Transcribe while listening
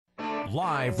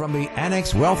Live from the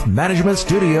Annex Wealth Management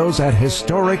Studios at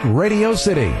historic Radio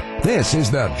City, this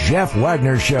is the Jeff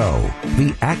Wagner Show. The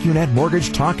AccuNet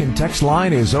Mortgage Talk and Text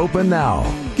line is open now.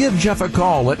 Give Jeff a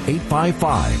call at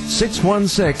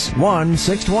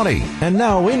 855-616-1620. And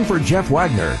now in for Jeff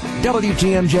Wagner,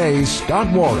 WTMJ's Scott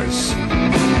Warras.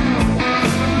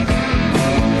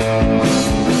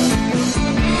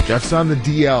 Jeff's on the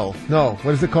DL. No,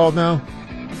 what is it called now?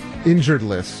 Injured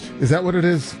list. Is that what it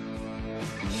is?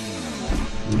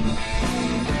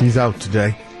 He's out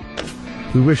today.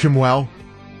 We wish him well.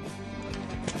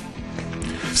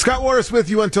 Scott Warras with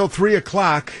you until 3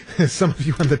 o'clock. Some of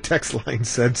you on the text line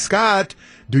said, Scott,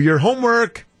 do your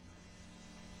homework.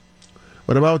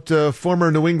 What about former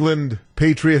New England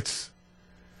Patriots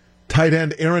tight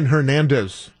end Aaron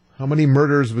Hernandez? How many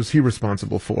murders was he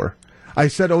responsible for? I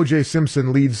said O.J.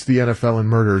 Simpson leads the NFL in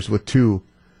murders with 2.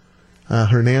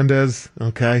 Hernandez,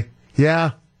 okay.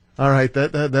 Yeah, all right,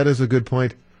 that is a good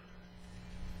point.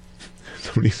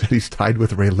 Somebody said he's tied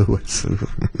with Ray Lewis.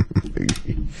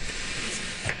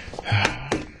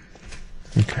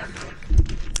 Okay.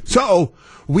 So,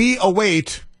 we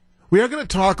await. We are going to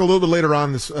talk a little bit later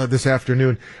on this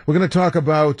afternoon. We're going to talk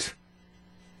about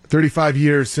 35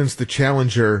 years since the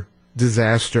Challenger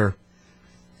disaster.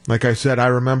 Like I said,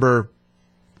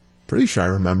 pretty sure I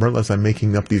remember, unless I'm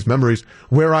making up these memories,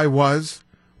 where I was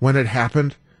when it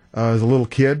happened as a little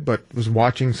kid, but was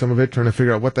watching some of it, trying to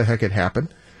figure out what the heck had happened.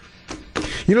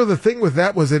 You know, the thing with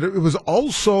that was that it was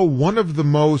also one of the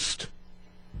most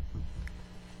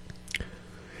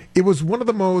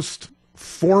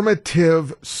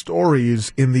formative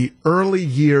stories in the early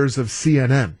years of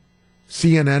CNN.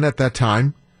 CNN at that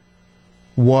time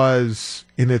was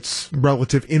in its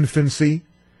relative infancy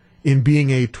in being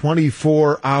a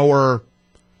 24-hour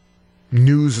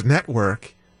news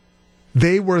network.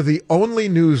 They were the only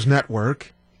news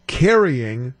network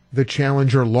carrying the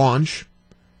Challenger launch.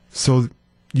 So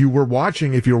you were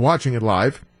watching, if you're watching it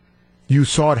live, you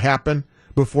saw it happen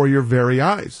before your very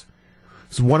eyes.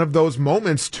 It's one of those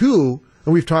moments, too,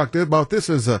 and we've talked about this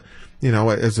as a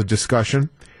discussion.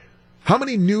 How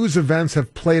many news events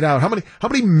have played out? How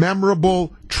many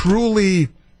memorable, truly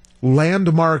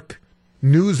landmark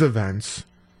news events,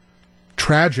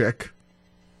 tragic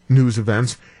news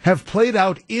events, have played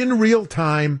out in real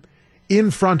time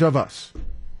in front of us?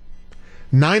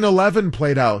 9/11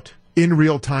 played out in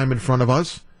real time in front of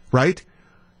us, right?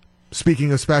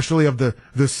 Speaking especially of the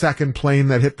second plane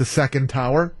that hit the second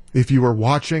tower. If you were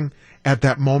watching at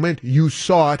that moment, you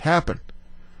saw it happen.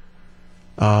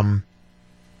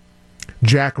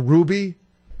 Jack Ruby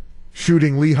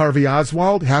shooting Lee Harvey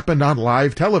Oswald happened on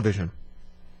live television.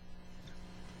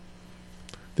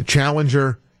 The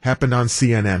Challenger happened on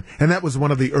CNN. And that was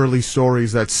one of the early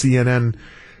stories that CNN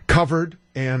covered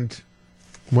and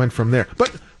went from there.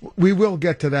 But we will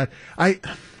get to that. I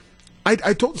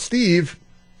told Steve,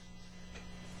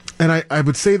 and I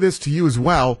would say this to you as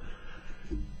well,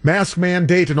 mask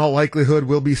mandate in all likelihood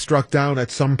will be struck down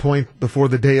at some point before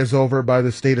the day is over by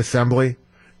the state assembly.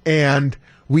 And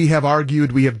we have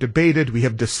argued, we have debated, we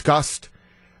have discussed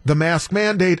the mask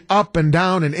mandate up and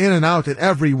down and in and out in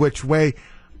every which way.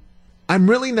 I'm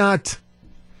not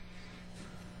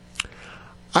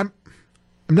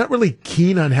really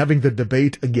keen on having the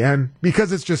debate again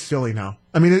because it's just silly now.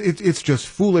 I mean, it's just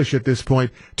foolish at this point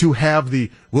to have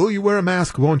the, will you wear a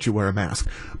mask, won't you wear a mask?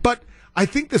 But I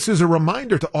think this is a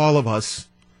reminder to all of us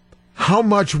how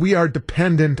much we are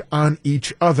dependent on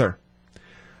each other,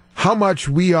 how much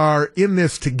we are in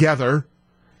this together,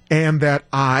 and that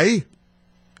I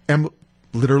am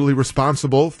literally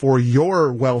responsible for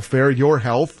your welfare, your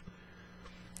health,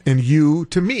 and you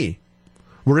to me.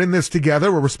 We're in this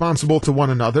together. We're responsible to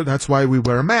one another. That's why we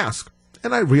wear a mask.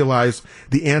 And I realize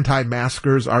the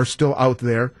anti-maskers are still out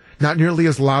there, not nearly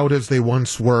as loud as they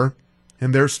once were.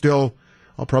 And they're still,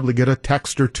 I'll probably get a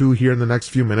text or two here in the next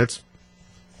few minutes.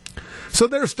 So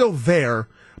they're still there,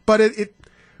 but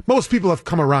most people have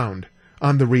come around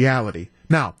on the reality.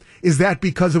 Now, is that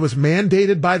because it was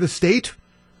mandated by the state?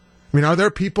 I mean, are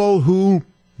there people who,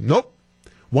 nope,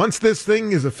 once this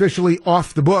thing is officially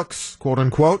off the books, quote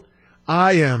unquote,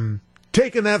 I am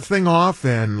taking that thing off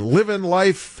and living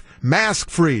life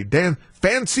mask-free, damn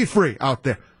fancy-free out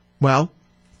there. Well,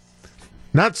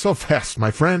 not so fast, my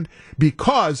friend,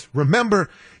 because, remember,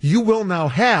 you will now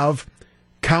have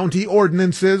county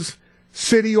ordinances,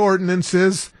 city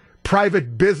ordinances,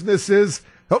 private businesses.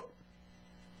 Oh,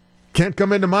 Can't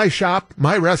come into my shop,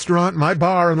 my restaurant, my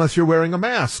bar unless you're wearing a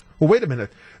mask. Well, wait a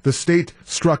minute. The state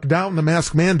struck down the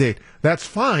mask mandate. That's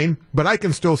fine, but I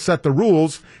can still set the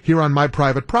rules here on my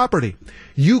private property.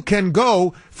 You can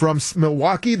go from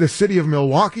Milwaukee. The city of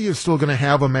Milwaukee is still going to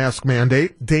have a mask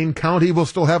mandate. Dane County will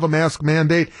still have a mask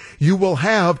mandate. You will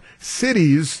have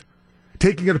cities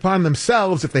taking it upon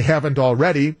themselves, if they haven't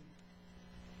already,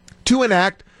 to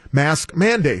enact mask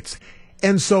mandates.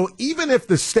 And so even if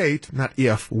the state, not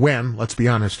if, when, let's be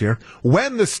honest here,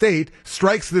 when the state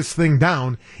strikes this thing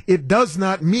down, it does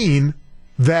not mean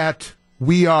that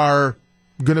we are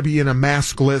going to be in a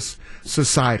maskless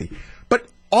society. But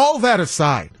all that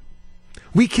aside,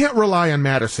 we can't rely on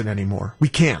Madison anymore. We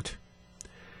can't.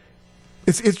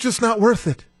 It's just not worth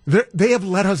it. They have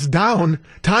let us down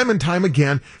time and time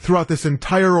again throughout this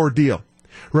entire ordeal.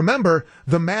 Remember,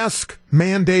 the mask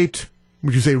mandate,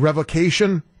 would you say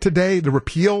revocation today, the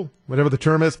repeal, whatever the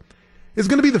term is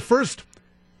going to be the first,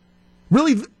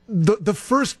 really the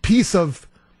first piece of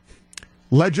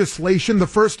legislation, the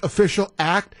first official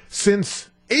act since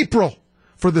April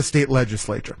for the state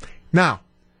legislature. Now,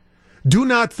 do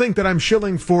not think that I'm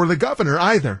shilling for the governor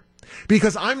either,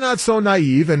 because I'm not so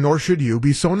naive, and nor should you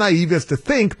be so naive as to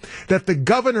think that the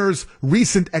governor's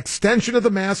recent extension of the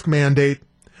mask mandate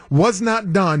was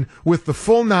not done with the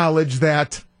full knowledge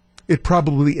that it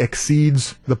probably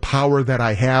exceeds the power that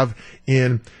I have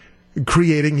in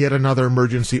creating yet another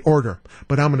emergency order.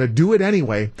 But I'm going to do it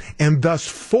anyway, and thus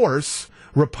force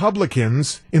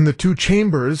Republicans in the two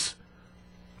chambers,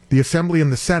 the Assembly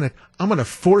and the Senate, I'm going to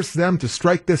force them to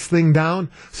strike this thing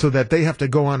down so that they have to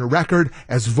go on record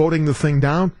as voting the thing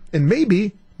down, and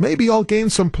maybe I'll gain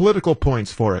some political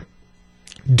points for it.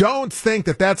 Don't think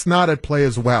that that's not at play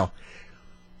as well.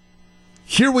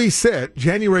 Here we sit,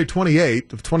 January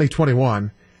 28th of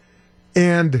 2021,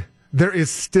 and there is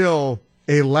still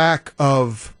a lack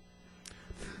of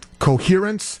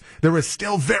coherence. There is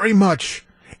still very much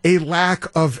a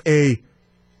lack of a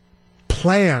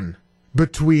plan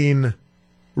between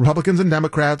Republicans and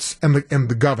Democrats and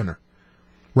the governor,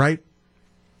 right?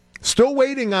 Still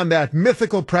waiting on that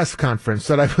mythical press conference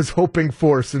that I was hoping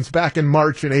for since back in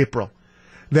March and April.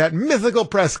 That mythical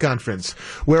press conference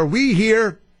where we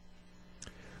hear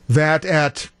that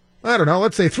at, I don't know,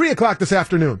 let's say 3 o'clock this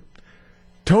afternoon,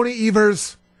 Tony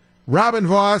Evers, Robin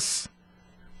Voss,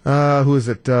 who is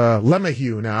it,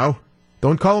 LeMahieu now.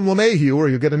 Don't call him LeMahieu or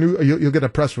you'll get a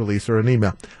press release or an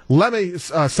email.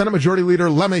 Senate Majority Leader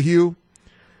LeMahieu,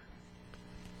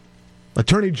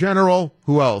 Attorney General,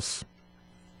 who else?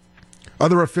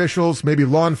 Other officials, maybe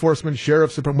law enforcement,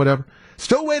 sheriffs, whatever.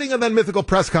 Still waiting on that mythical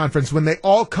press conference when they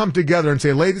all come together and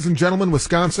say, ladies and gentlemen,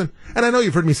 Wisconsin, and I know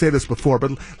you've heard me say this before,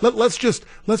 but let's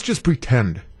just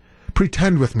pretend.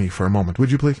 Pretend with me for a moment,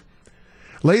 would you please?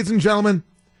 Ladies and gentlemen,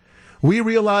 we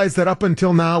realize that up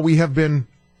until now we have been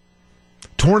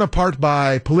torn apart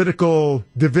by political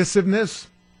divisiveness,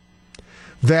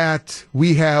 that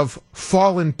we have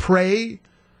fallen prey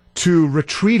to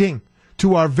retreating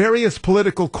to our various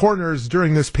political corners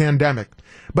during this pandemic,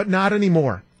 but not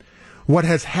anymore. What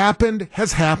has happened,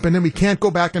 and we can't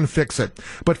go back and fix it.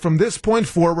 But from this point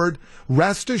forward,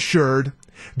 rest assured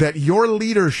that your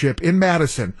leadership in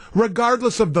Madison,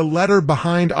 regardless of the letter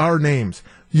behind our names,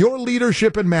 your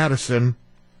leadership in Madison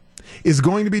is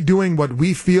going to be doing what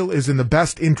we feel is in the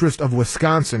best interest of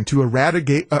Wisconsin to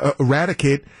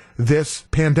eradicate this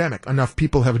pandemic. Enough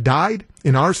people have died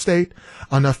in our state.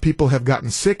 Enough people have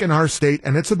gotten sick in our state.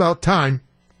 And it's about time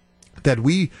that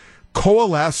we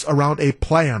coalesce around a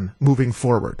plan moving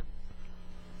forward.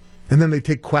 And then they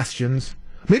take questions.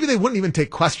 Maybe they wouldn't even take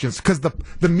questions because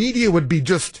the media would be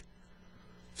just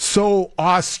so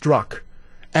awestruck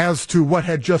as to what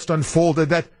had just unfolded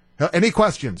that any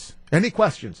questions?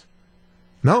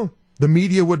 No, the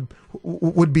media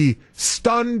would be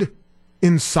stunned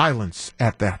in silence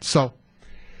at that. So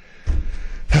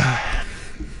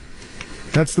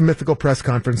that's the mythical press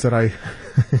conference that I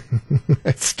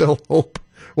still hope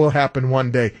will happen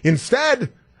one day.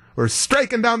 Instead, we're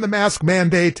striking down the mask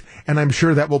mandate, and I'm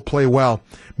sure that will play well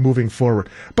moving forward.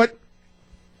 But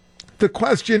the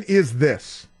question is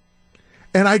this,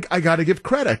 and I got to give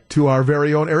credit to our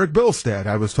very own Eric Bilstead.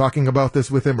 I was talking about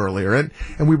this with him earlier, and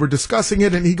we were discussing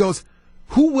it, and he goes,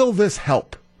 who will this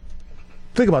help?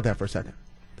 Think about that for a second.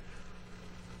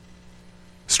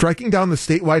 Striking down the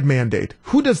statewide mandate,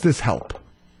 who does this help?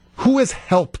 Who is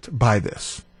helped by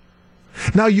this?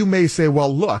 Now you may say,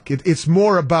 well, look, it's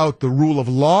more about the rule of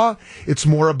law. It's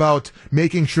more about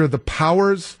making sure the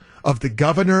powers of the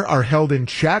governor are held in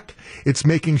check. It's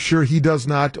making sure he does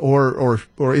not, or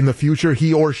in the future,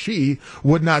 he or she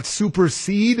would not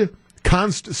supersede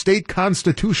state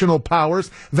constitutional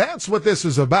powers. That's what this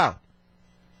is about.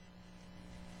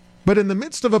 But in the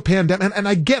midst of a pandemic, and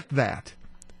I get that,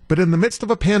 but in the midst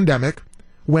of a pandemic,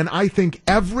 when I think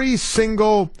every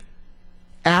single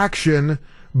action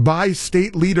by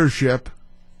state leadership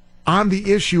on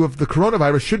the issue of the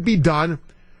coronavirus should be done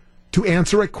to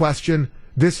answer a question,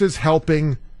 this is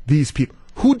helping these people.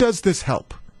 Who does this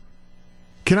help?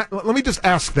 Let me just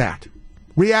ask that.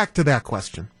 React to that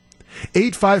question.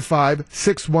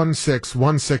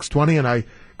 855-616-1620, and I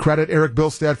credit Eric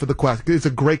Bilstad for the question. It's a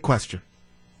great question.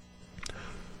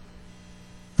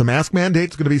 The mask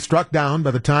mandate is going to be struck down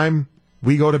by the time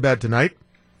we go to bed tonight.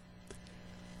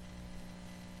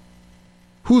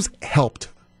 Who's helped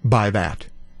by that?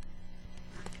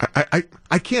 I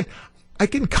can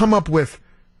come up with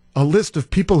a list of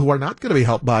people who are not going to be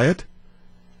helped by it,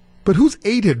 but who's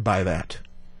aided by that?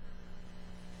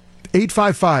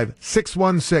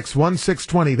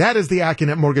 855-616-1620. That is the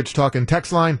AccuNet Mortgage Talk and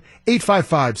Text line.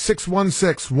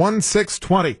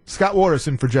 855-616-1620. Scott Warras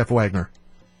in for Jeff Wagner.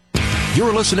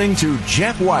 You're listening to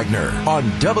Jeff Wagner on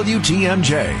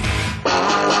WTMJ.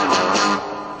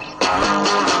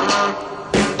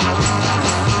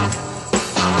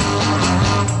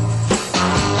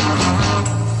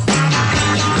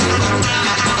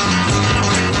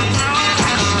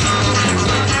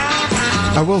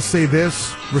 I will say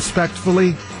this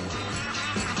respectfully.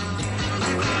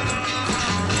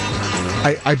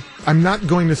 I'm not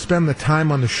going to spend the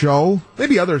time on the show.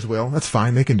 Maybe others will. That's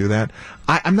fine. They can do that.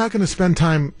 I'm not going to spend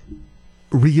time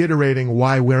reiterating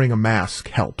why wearing a mask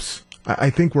helps.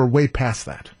 I think we're way past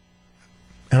that.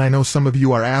 And I know some of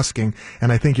you are asking,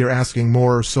 and I think you're asking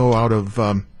more so out of,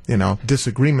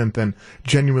 disagreement than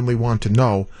genuinely want to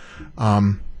know.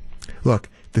 Look,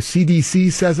 the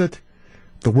CDC says it.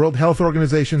 The World Health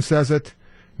Organization says it.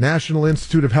 National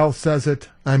Institute of Health says it.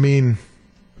 I mean,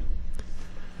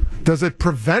 does it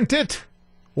prevent it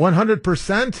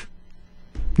 100%?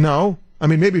 No. I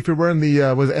mean, maybe if you're wearing the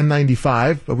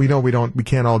N95, but we know we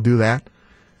can't all do that.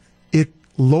 It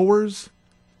lowers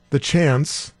the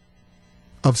chance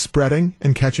of spreading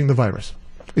and catching the virus.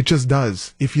 It just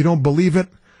does. If you don't believe it,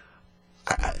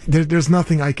 there's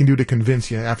nothing I can do to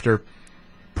convince you after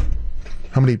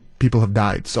how many people have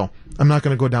died. So I'm not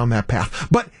going to go down that path.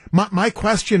 But my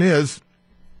question is,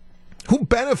 who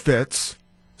benefits?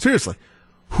 Seriously,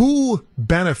 who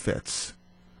benefits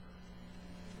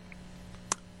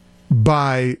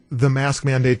by the mask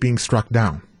mandate being struck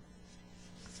down?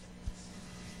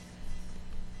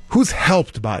 Who's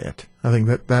helped by it? I think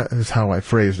that is how I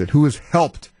phrased it. Who is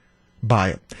helped by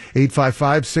it?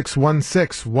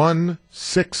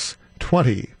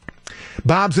 855-616-1620.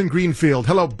 Bob's in Greenfield.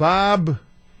 Hello, Bob.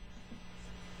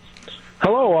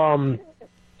 Hello.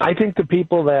 I think the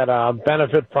people that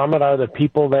benefit from it are the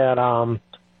people that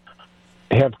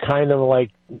have kind of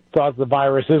like thought the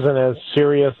virus isn't as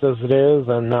serious as it is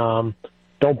and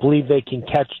don't believe they can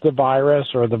catch the virus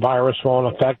or the virus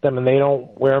won't affect them, and they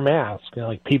don't wear masks.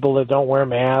 Like people that don't wear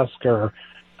masks, or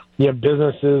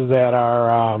businesses that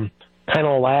are kind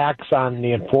of lax on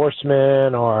the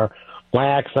enforcement or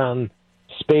lax on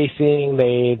spacing.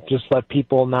 They just let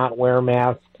people not wear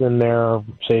masks in their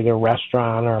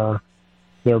restaurant or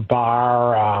their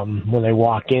bar when they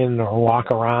walk in or walk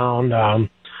around.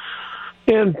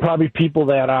 And probably people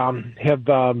that have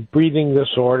breathing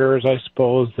disorders, I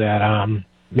suppose, that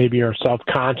maybe are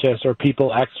self-conscious, or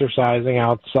people exercising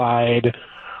outside,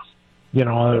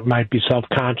 it might be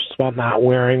self-conscious about not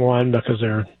wearing one because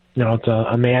they're, it's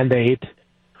a mandate.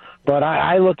 But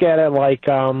I look at it like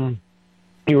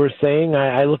you were saying,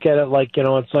 I look at it like,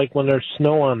 it's like when there's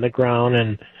snow on the ground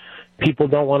and people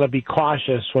don't want to be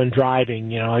cautious when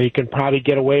driving. You can probably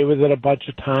get away with it a bunch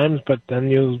of times, but then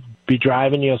you'll be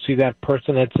driving, you'll see that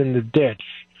person that's in the ditch.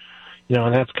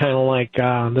 And that's kind of like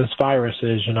this virus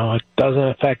is. It doesn't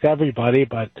affect everybody,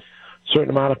 but a certain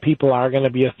amount of people are going to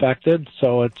be affected,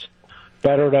 so it's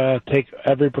better to take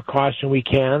every precaution we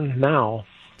can now.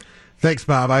 Thanks,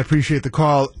 Bob. I appreciate the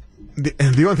call.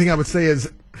 The only thing I would say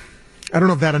is, I don't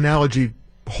know if that analogy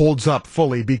holds up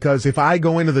fully, because if I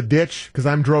go into the ditch because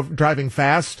I'm driving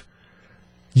fast,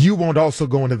 you won't also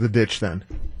go into the ditch then.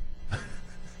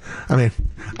 I mean,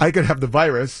 I could have the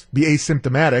virus, be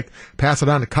asymptomatic, pass it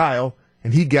on to Kyle,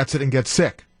 and he gets it and gets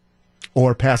sick,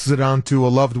 or passes it on to a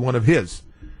loved one of his.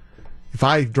 If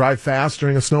I drive fast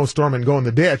during a snowstorm and go in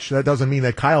the ditch, that doesn't mean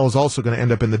that Kyle is also going to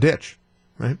end up in the ditch,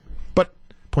 right? But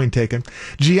point taken.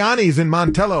 Gianni's in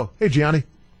Montello. Hey, Gianni.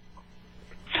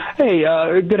 Hey,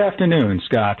 good afternoon,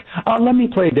 Scott. Let me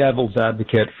play devil's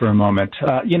advocate for a moment.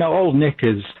 Old Nick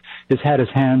has has had his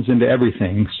hands into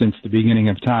everything since the beginning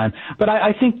of time. But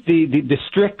I think the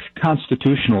strict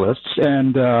constitutionalists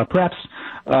and perhaps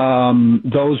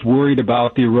those worried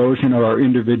about the erosion of our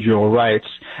individual rights.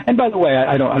 And by the way,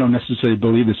 I don't necessarily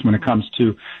believe this when it comes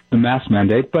to the mask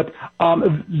mandate, but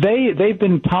they've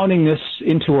been pounding this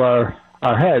into our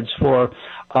heads for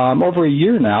over a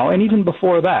year now, and even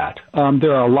before that.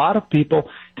 There are a lot of people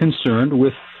concerned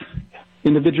with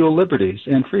individual liberties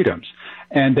and freedoms,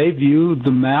 and they view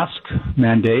the mask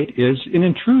mandate as an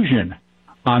intrusion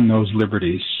on those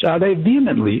liberties. They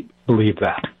vehemently believe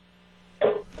that.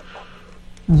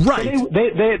 Right. So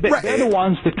they're the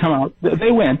ones that come out.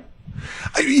 They win.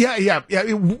 Yeah.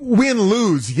 Win,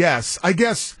 lose, yes. I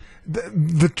guess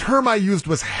the term I used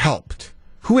was helped.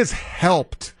 Who is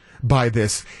helped by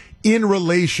this in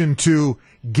relation to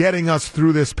getting us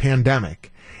through this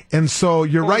pandemic? And so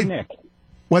you're right. Nick.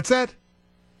 What's that?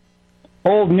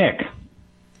 Old Nick.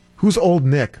 Who's Old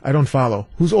Nick? I don't follow.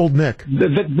 Who's Old Nick?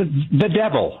 The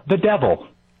devil. The devil.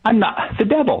 I'm not the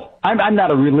devil. I'm not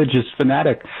a religious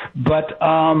fanatic, but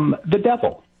the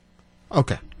devil.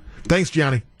 Okay. Thanks,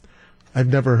 Johnny. I've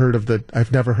never heard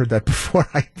that before.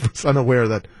 I was unaware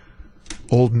that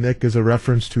Old Nick is a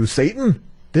reference to Satan.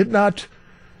 Did not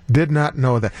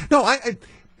know that. No,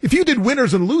 if you did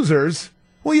winners and losers,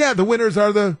 well, yeah, the winners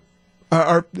are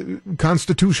are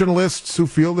constitutionalists who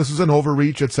feel this is an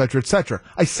overreach, et cetera, et cetera.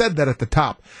 I said that at the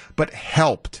top. But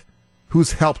helped.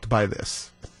 Who's helped by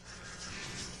this?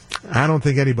 I don't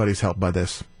think anybody's helped by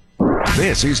this.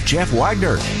 This is Jeff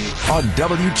Wagner on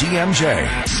WTMJ.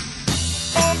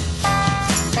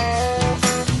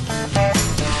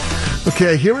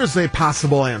 Okay, here is a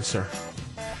possible answer.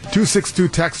 262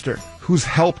 texter. Who's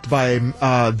helped by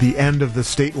the end of the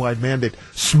statewide mandate?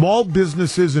 Small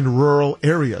businesses in rural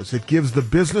areas. It gives the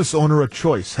business owner a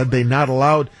choice. Had they not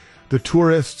allowed the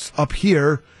tourists up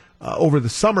here over the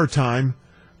summertime,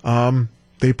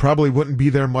 they probably wouldn't be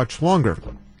there much longer.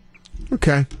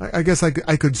 Okay, I guess I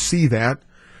could see that.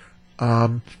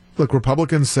 Look,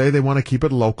 Republicans say they want to keep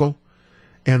it local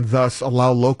and thus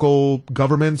allow local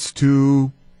governments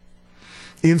to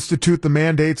institute the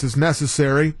mandates as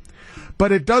necessary.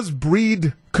 But it does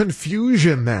breed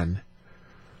confusion then.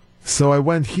 So I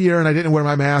went here and I didn't wear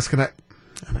my mask, and I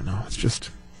don't know, this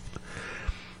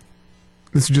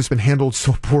has just been handled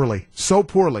so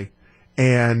poorly.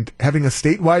 And having a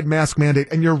statewide mask mandate,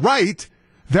 and you're right,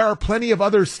 there are plenty of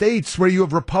other states where you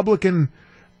have Republican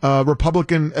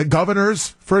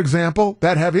governors, for example,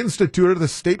 that have instituted the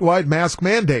statewide mask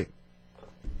mandate.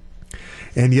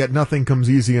 And yet nothing comes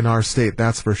easy in our state,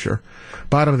 that's for sure.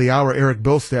 Bottom of the hour, Eric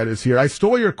Bilstad is here. I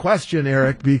stole your question,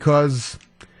 Eric, because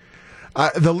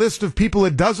the list of people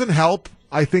it doesn't help,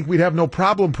 I think we'd have no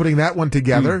problem putting that one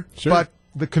together. Sure. But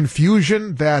the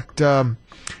confusion that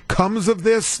comes of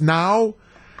this now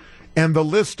and the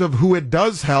list of who it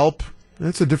does help,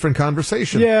 that's a different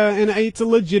conversation. Yeah, and it's a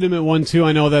legitimate one, too.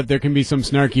 I know that there can be some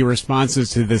snarky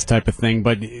responses to this type of thing,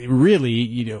 but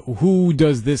really, who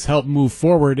does this help move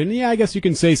forward? And yeah, I guess you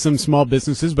can say some small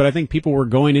businesses, but I think people were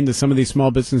going into some of these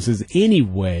small businesses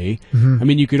anyway. Mm-hmm. I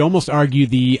mean, you could almost argue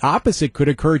the opposite could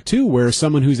occur, too, where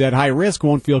someone who's at high risk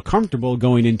won't feel comfortable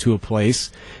going into a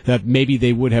place that maybe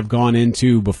they would have gone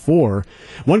into before.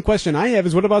 One question I have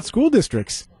is, what about school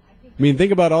districts? I mean,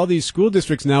 think about all these school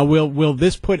districts now. Will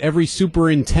this put every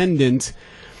superintendent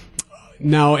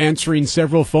now answering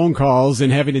several phone calls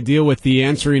and having to deal with the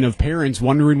answering of parents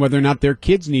wondering whether or not their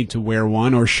kids need to wear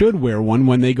one or should wear one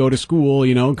when they go to school,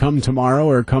 come tomorrow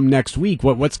or come next week?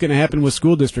 What's going to happen with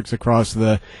school districts across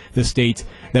the state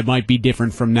that might be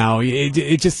different from now?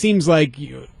 It just seems like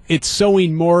it's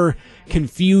sowing more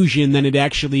confusion than it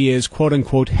actually is, quote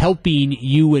unquote, helping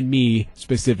you and me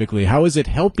specifically. How is it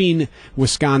helping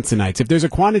Wisconsinites? If there's a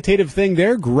quantitative thing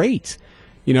there, great.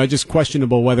 Just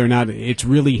questionable whether or not it's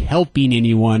really helping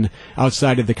anyone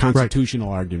outside of the constitutional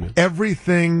argument.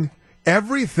 Everything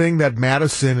that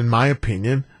Madison, in my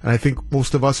opinion, and I think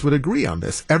most of us would agree on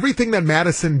this, everything that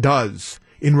Madison does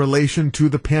in relation to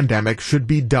the pandemic should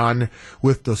be done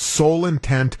with the sole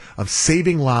intent of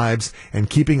saving lives and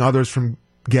keeping others from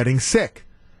getting sick.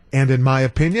 And in my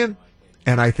opinion,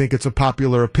 and I think it's a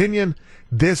popular opinion,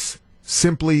 this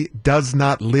simply does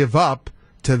not live up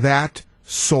to that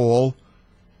sole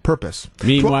purpose.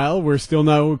 Meanwhile, we're still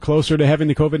now closer to having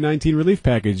the COVID-19 relief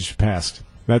package passed.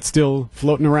 That's still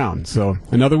floating around. So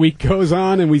another week goes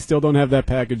on and we still don't have that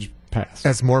package passed.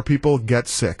 As more people get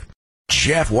sick.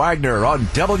 Jeff Wagner on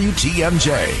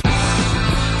WTMJ.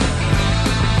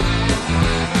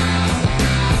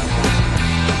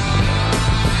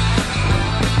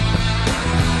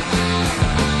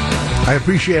 I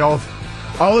appreciate all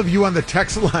of you on the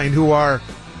text line who are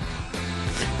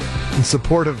in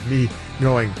support of me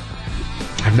going,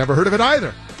 I've never heard of it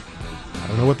either. I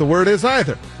don't know what the word is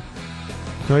either.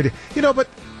 No idea. But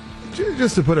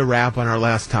just to put a wrap on our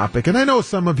last topic, and I know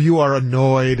some of you are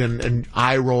annoyed and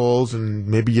eye rolls, and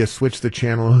maybe you switch the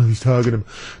channel. Oh, he's talking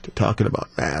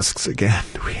about masks again.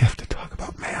 We have to talk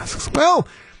about masks. Well,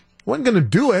 wasn't going to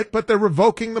do it, but they're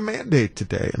revoking the mandate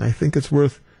today, and I think it's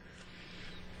worth...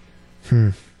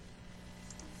 But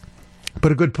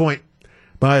a good point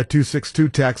by a 262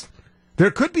 text. There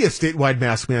could be a statewide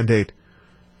mask mandate.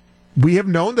 We have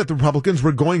known that the Republicans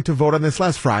were going to vote on this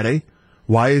last Friday.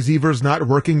 Why is Evers not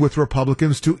working with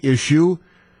Republicans to issue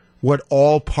what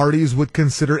all parties would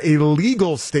consider a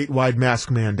legal statewide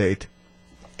mask mandate?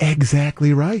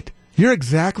 Exactly right. You're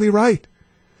exactly right.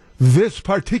 This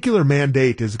particular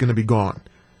mandate is going to be gone.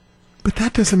 But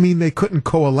that doesn't mean they couldn't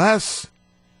coalesce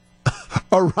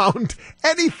around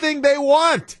anything they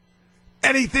want.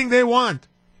 Anything they want.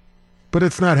 But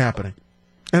it's not happening.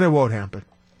 And it won't happen.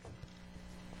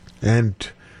 And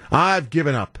I've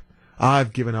given up.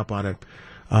 I've given up on it.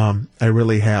 I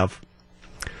really have.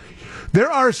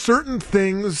 There are certain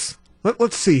things,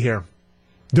 let's see here.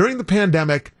 During the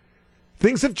pandemic,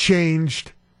 things have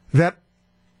changed that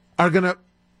are going to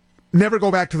never go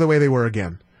back to the way they were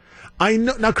again. I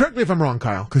know. Now, correct me if I'm wrong,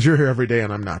 Kyle, because you're here every day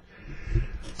and I'm not.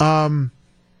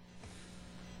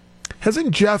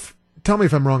 Hasn't Jeff, tell me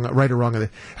if I'm wrong, right or wrong on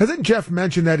this, hasn't Jeff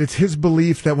mentioned that it's his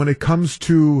belief that when it comes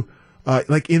to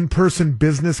like in-person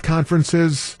business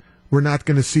conferences, we're not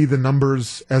going to see the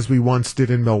numbers as we once did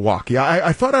in Milwaukee?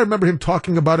 I thought I remember him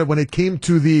talking about it when it came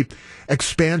to the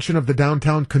expansion of the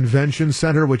downtown convention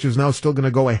center, which is now still going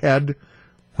to go ahead,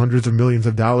 hundreds of millions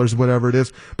of dollars, whatever it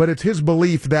is. But it's his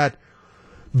belief that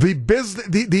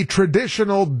the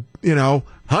traditional,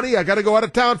 honey, I got to go out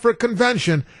of town for a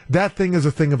convention, that thing is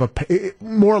a thing of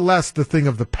more or less the thing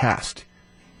of the past.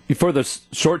 For the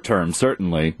short term,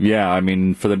 certainly. Yeah, I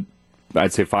mean,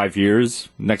 I'd say 5 years,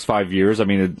 next 5 years. I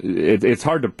mean, it's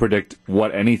hard to predict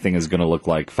what anything is going to look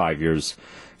like 5 years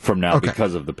from now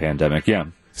because of the pandemic. Yeah.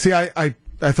 See, I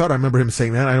thought I remember him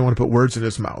saying that. I don't want to put words in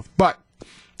his mouth. But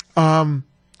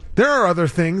there are other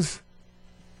things.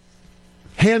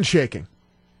 Handshaking.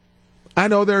 I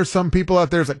know there are some people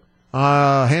out there that's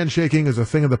like, handshaking is a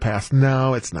thing of the past.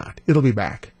 No, it's not. It'll be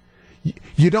back.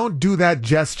 You don't do that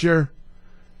gesture.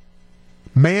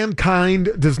 Mankind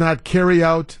does not carry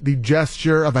out the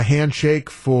gesture of a handshake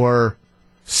for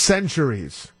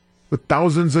centuries, with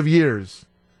thousands of years.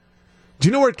 Do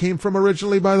you know where it came from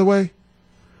originally, by the way?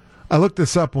 I looked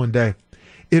this up one day.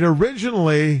 It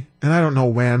originally, and I don't know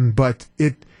when, but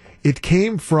it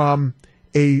came from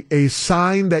a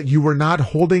sign that you were not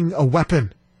holding a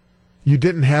weapon. You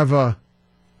didn't have a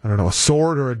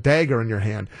sword or a dagger in your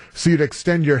hand. So you'd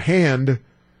extend your hand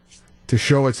to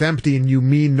show it's empty and you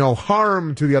mean no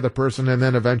harm to the other person, and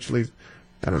then eventually,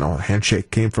 a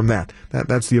handshake came from that.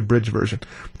 That's the abridged version.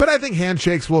 But I think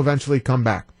handshakes will eventually come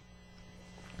back.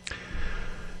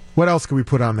 What else can we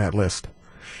put on that list?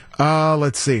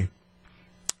 Let's see.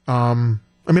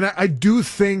 I do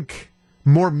think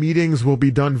more meetings will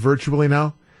be done virtually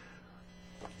now.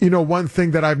 One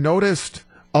thing that I've noticed,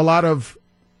 a lot of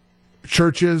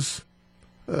churches,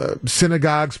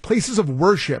 synagogues, places of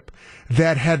worship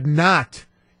that had not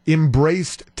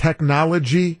embraced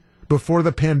technology before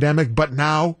the pandemic, but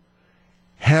now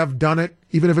have done it,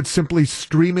 even if it's simply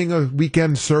streaming a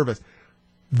weekend service,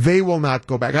 they will not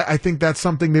go back. I think that's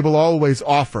something they will always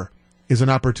offer, is an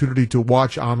opportunity to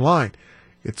watch online.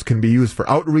 It can be used for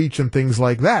outreach and things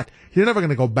like that. You're never going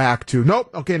to go back to, nope,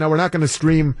 okay, now we're not going to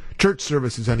stream church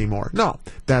services anymore. No,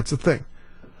 that's the thing.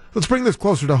 Let's bring this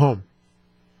closer to home.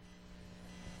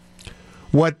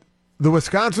 What the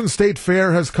Wisconsin State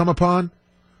Fair has come upon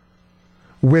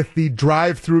with the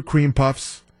drive-through cream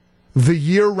puffs, the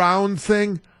year-round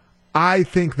thing, I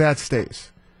think that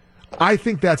stays.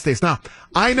 Now,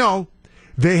 I know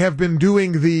they have been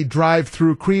doing the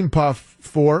drive-through cream puff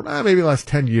for maybe the last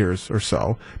 10 years or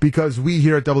so, because we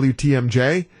here at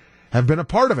WTMJ have been a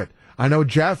part of it. I know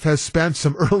Jeff has spent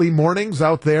some early mornings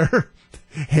out there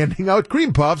handing out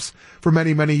cream puffs for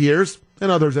many, many years,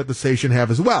 and others at the station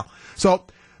have as well. So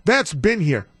that's been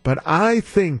here. But I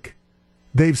think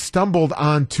they've stumbled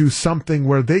onto something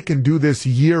where they can do this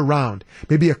year-round,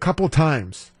 maybe a couple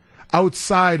times,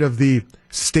 outside of the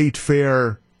State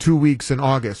Fair 2 weeks in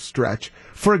August stretch.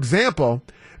 For example,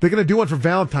 they're going to do one for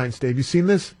Valentine's Day. Have you seen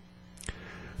this?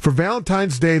 For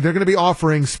Valentine's Day, they're going to be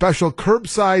offering special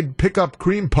curbside pickup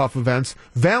cream puff events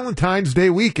Valentine's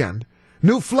Day weekend.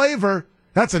 New flavor.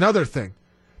 That's another thing.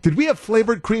 Did we have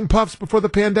flavored cream puffs before the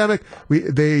pandemic?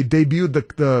 They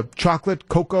debuted the chocolate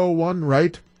cocoa one,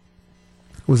 right?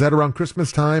 Was that around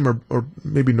Christmas time or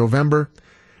maybe November?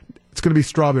 It's going to be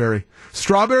strawberry.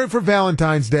 Strawberry for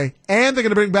Valentine's Day, and they're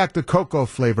going to bring back the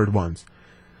cocoa-flavored ones.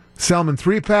 Sell them in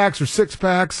 3-packs or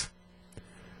 6-packs.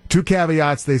 2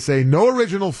 caveats, they say. No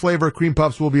original flavor cream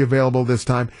puffs will be available this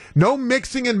time. No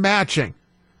mixing and matching.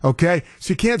 Okay?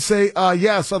 So you can't say,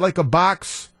 yes, I'd like a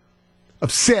box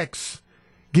of 6.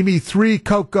 Give me 3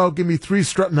 cocoa, give me 3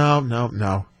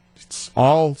 No. It's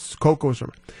all cocoa.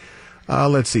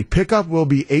 Let's see. Pickup will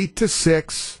be 8 to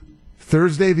 6,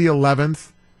 Thursday the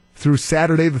 11th through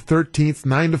Saturday the 13th,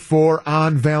 9 to 4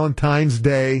 on Valentine's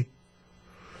Day.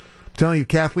 I'm telling you,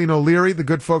 Kathleen O'Leary, the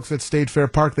good folks at State Fair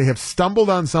Park, they have stumbled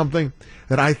on something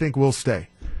that I think will stay.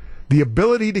 The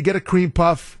ability to get a cream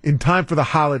puff in time for the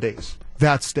holidays.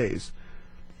 That stays.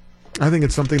 I think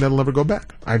it's something that'll never go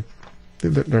back. I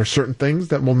think that there are certain things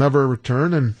that will never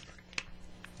return, and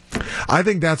I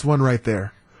think that's one right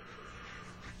there.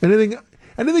 Anything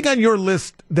on your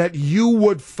list that you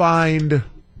would find?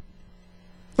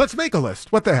 Let's make a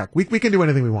list. What the heck? We can do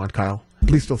anything we want, Kyle. At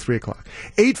least till 3 o'clock.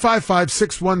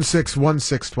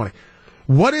 855-616-1620.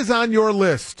 What is on your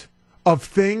list of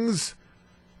things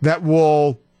that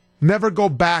will never go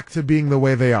back to being the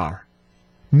way they are?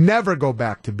 Never go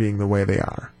back to being the way they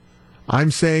are.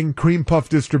 I'm saying cream puff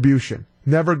distribution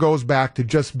never goes back to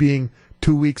just being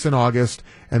 2 weeks in August,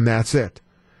 and that's it.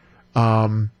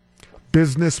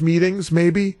 Business meetings,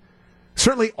 maybe.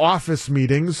 Certainly office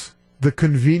meetings, the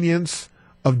convenience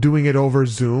of doing it over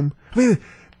Zoom. I mean,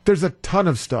 there's a ton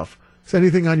of stuff. Is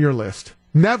anything on your list?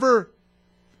 Never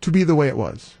to be the way it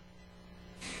was.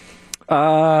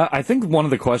 I think one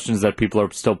of the questions that people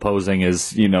are still posing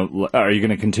is, are you going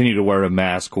to continue to wear a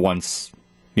mask once,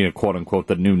 quote unquote,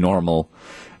 the new normal,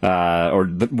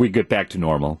 we get back to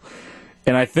normal?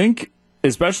 And I think,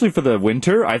 especially for the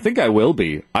winter, I think I will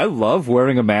be. I love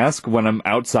wearing a mask when I'm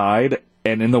outside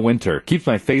and in the winter. Keeps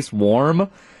my face warm.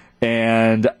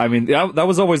 And, I mean, that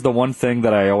was always the one thing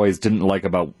that I always didn't like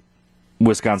about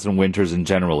Wisconsin winters in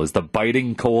general, is the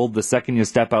biting cold the second you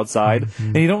step outside. Mm-hmm.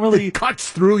 And you don't really... It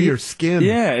cuts through your skin.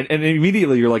 Yeah, and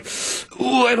immediately you're like,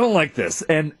 ooh, I don't like this.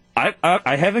 And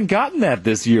I haven't gotten that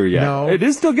this year yet. No. It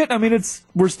is still getting... I mean,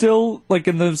 we're still, like,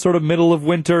 in the sort of middle of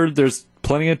winter. There's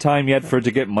plenty of time yet for it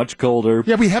to get much colder.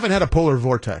 Yeah, we haven't had a polar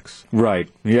vortex. Right.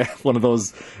 Yeah, one of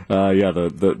those,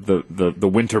 the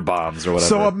winter bombs or whatever.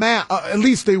 So at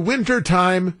least a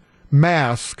wintertime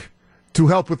mask to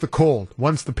help with the cold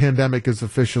once the pandemic is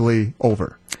officially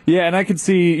over. Yeah, and I could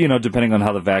see, depending on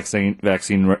how the vaccine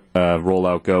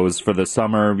rollout goes for the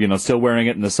summer, still wearing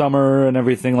it in the summer and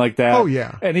everything like that. Oh,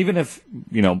 yeah. And even if,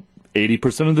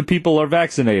 80% of the people are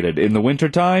vaccinated in the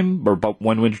wintertime, or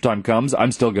when wintertime comes,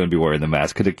 I'm still going to be wearing the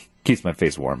mask because it keeps my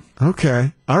face warm.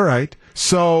 Okay. All right.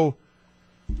 So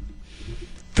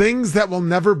things that will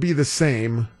never be the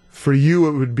same, for you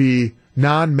it would be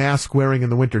non-mask wearing in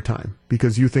the wintertime,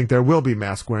 because you think there will be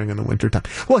mask wearing in the wintertime.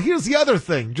 Well, here's the other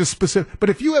thing, just specific. But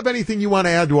if you have anything you want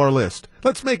to add to our list,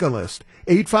 let's make a list.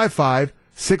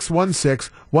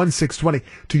 855-616-1620.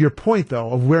 To your point,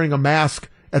 though, of wearing a mask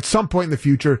at some point in the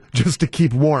future just to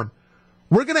keep warm.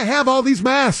 We're going to have all these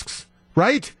masks,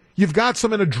 right? You've got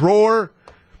some in a drawer,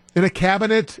 in a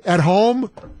cabinet, at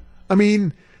home. I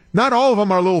mean, not all of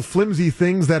them are little flimsy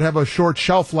things that have a short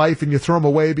shelf life and you throw them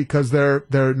away because they're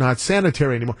not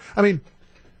sanitary anymore. I mean,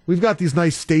 we've got these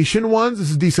nice station ones. This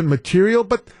is decent material.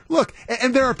 But look,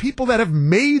 and there are people that have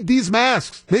made these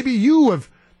masks. Maybe you've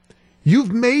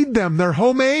made them. They're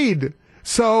homemade.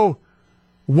 So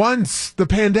once the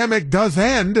pandemic does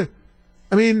end,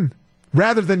 I mean,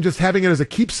 rather than just having it as a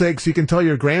keepsake so you can tell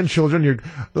your grandchildren,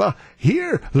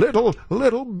 here,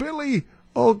 little Billy,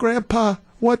 oh, Grandpa,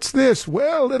 what's this?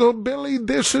 Well, little Billy,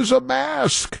 this is a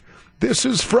mask. This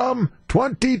is from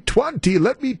 2020.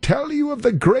 Let me tell you of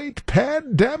the great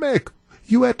pandemic.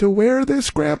 You had to wear this,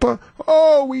 Grandpa?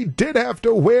 Oh, we did have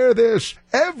to wear this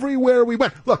everywhere we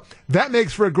went. Look, that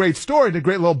makes for a great story and a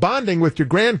great little bonding with your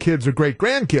grandkids or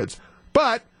great-grandkids.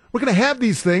 But we're going to have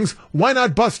these things. Why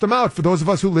not bust them out for those of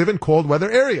us who live in cold weather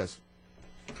areas?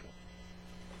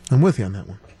 I'm with you on that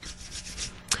one.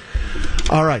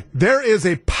 All right. There is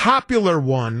a popular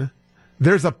one.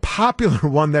 There's a popular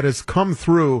one that has come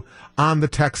through on the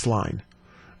text line.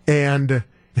 And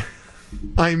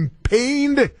I'm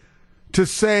pained to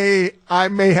say I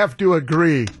may have to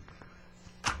agree,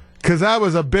 because I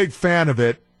was a big fan of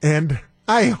it. And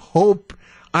I hope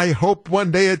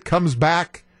one day it comes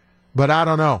back. But I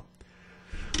don't know.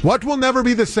 What will never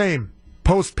be the same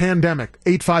post-pandemic?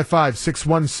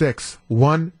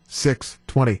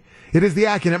 855-616-1620. It is the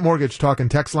AccuNet Mortgage Talk and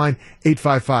Text line,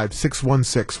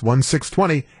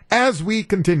 855-616-1620, as we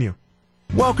continue.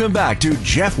 Welcome back to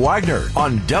Jeff Wagner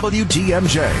on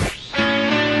WTMJ.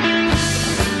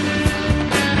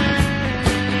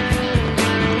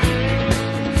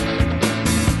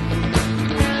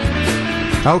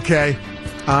 Okay.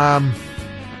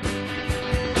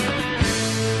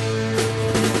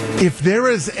 If there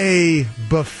is a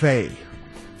buffet,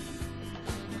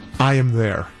 I am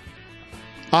there.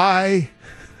 I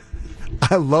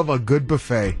love a good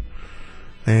buffet.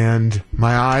 And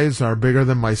my eyes are bigger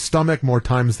than my stomach more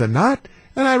times than not,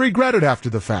 and I regret it after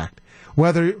the fact.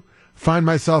 Whether find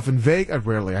myself in Vegas, I've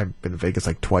been to Vegas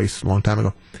like twice, a long time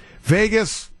ago.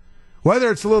 Vegas,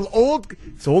 whether it's a little old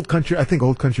country. I think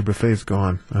Old Country Buffet is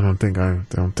gone. I don't think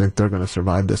they're going to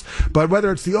survive this. But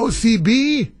whether it's the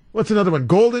OCB, what's another one?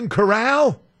 Golden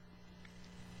Corral.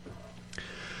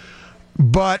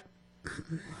 But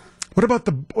what about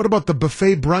the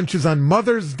buffet brunches on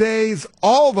Mother's Days?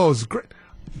 All those great,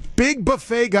 big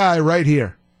buffet guy right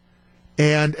here.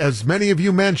 And as many of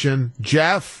you mentioned,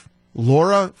 Jeff,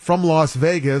 Laura from Las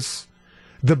Vegas,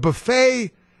 the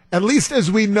buffet, at least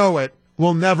as we know it,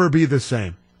 will never be the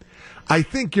same. I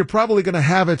think you're probably going to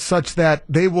have it such that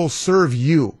they will serve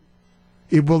you.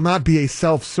 It will not be a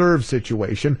self-serve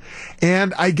situation.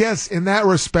 And I guess in that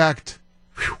respect,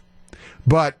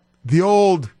 but the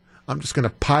old, I'm just going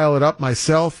to pile it up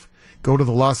myself, go to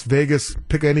the Las Vegas,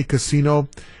 pick any casino,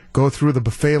 go through the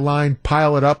buffet line,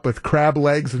 pile it up with crab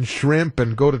legs and shrimp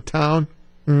and go to town.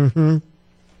 Mm-hmm.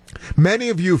 Many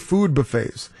of you food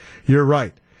buffets. You're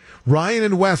right. Ryan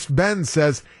in West Bend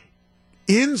says,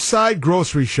 inside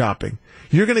grocery shopping,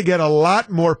 you're going to get a lot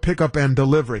more pickup and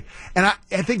delivery. And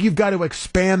I think you've got to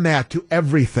expand that to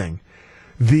everything.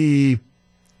 The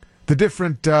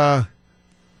different, is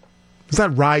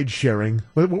that ride sharing?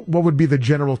 What would be the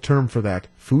general term for that?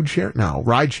 Food share? No,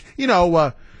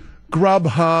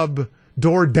 Grubhub,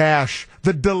 DoorDash,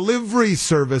 the delivery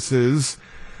services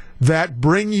that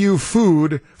bring you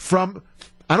food from,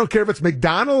 I don't care if it's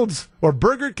McDonald's or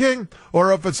Burger King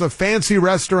or if it's a fancy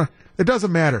restaurant. It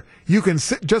doesn't matter. You can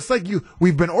sit, just like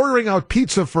we've been ordering out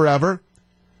pizza forever,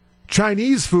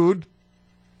 Chinese food,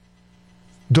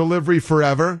 delivery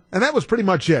forever, and that was pretty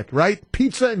much it, right?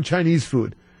 Pizza and Chinese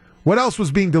food. What else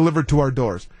was being delivered to our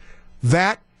doors?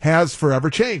 That has forever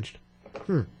changed.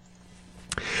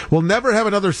 We'll never have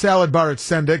another salad bar at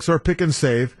Sendik's or Pick and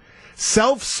Save.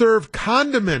 Self-serve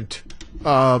condiment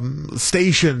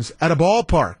stations at a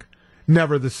ballpark.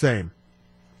 Never the same.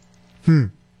 A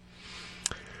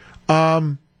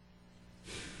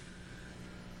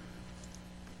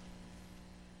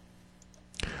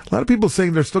lot of people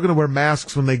saying they're still going to wear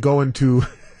masks when they go into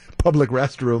public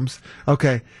restrooms.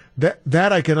 Okay,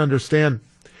 that I can understand.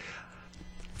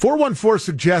 414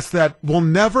 suggests that we'll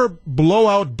never blow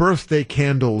out birthday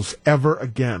candles ever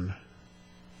again.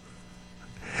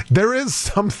 There is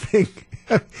something,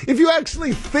 if you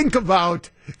actually think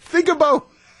about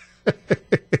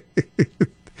how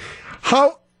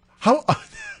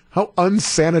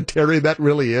unsanitary that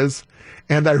really is,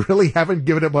 and I really haven't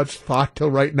given it much thought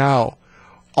till right now.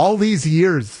 All these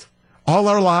years, all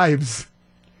our lives.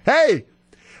 Hey,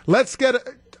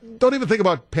 don't even think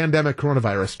about pandemic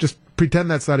coronavirus. Just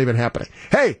pretend that's not even happening.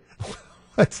 Hey,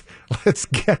 let's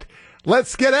get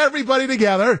everybody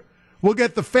together. We'll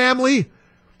get the family,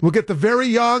 we'll get the very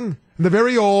young and the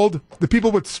very old, the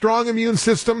people with strong immune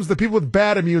systems, the people with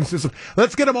bad immune systems.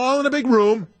 Let's get them all in a big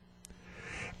room.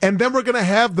 And then we're going to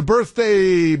have the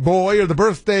birthday boy or the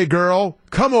birthday girl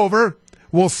come over.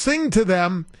 We'll sing to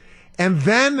them. And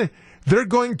then they're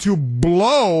going to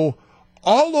blow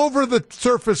all over the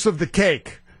surface of the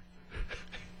cake.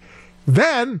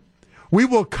 Then we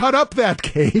will cut up that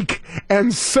cake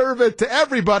and serve it to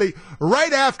everybody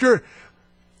right after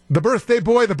the birthday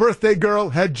boy, the birthday girl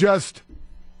had just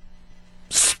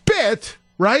spit,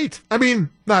 right? I mean,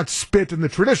 not spit in the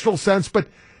traditional sense, but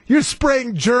you're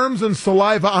spraying germs and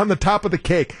saliva on the top of the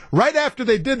cake. Right after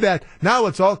they did that, now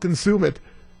let's all consume it.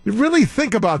 You really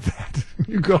think about that.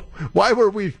 You go, why were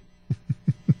we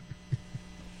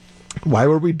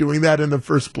doing that in the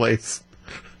first place?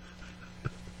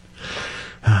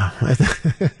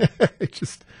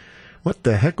 What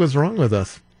the heck was wrong with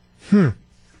us?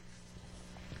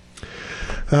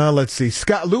 Let's see.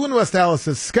 Scott, Lou in West Allis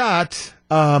says, Scott,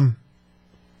 let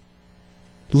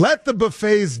the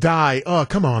buffets die. Oh,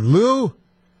 come on, Lou.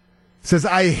 Says,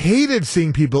 I hated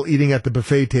seeing people eating at the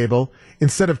buffet table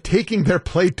instead of taking their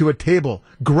plate to a table.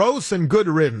 Gross and good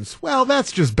riddance. Well,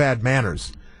 that's just bad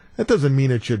manners. That doesn't mean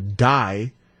it should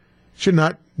die. It should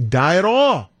not die at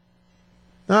all.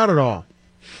 Not at all.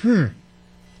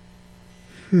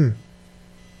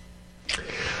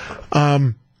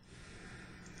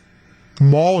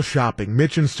 Mall shopping.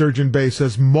 Mitch in Sturgeon Bay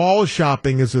says mall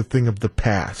shopping is a thing of the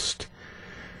past.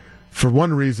 For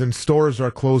one reason, stores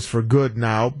are closed for good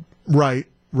now. Right.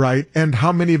 And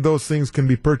how many of those things can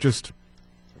be purchased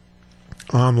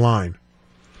online?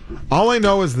 All I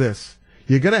know is this.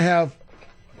 You're gonna have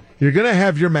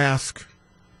your mask.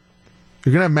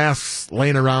 You're gonna have masks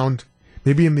laying around,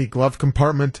 maybe in the glove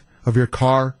compartment of your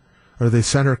car or the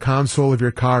center console of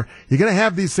your car. You're gonna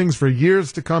have these things for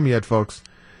years to come yet, folks.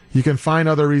 You can find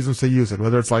other reasons to use it,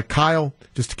 whether it's like Kyle,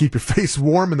 just to keep your face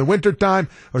warm in the wintertime,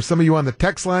 or some of you on the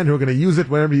text line who are going to use it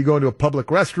whenever you go into a public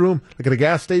restroom, like at a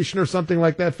gas station or something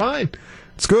like that. Fine.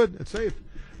 It's good. It's safe.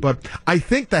 But I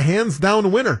think the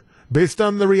hands-down winner, based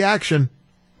on the reaction,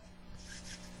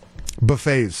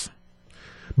 buffets.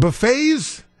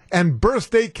 Buffets and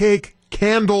birthday cake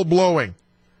candle blowing.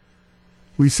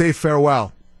 We say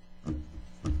farewell.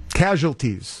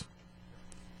 Casualties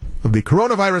of the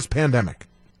coronavirus pandemic.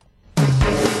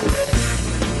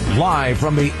 Live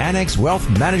from the Annex Wealth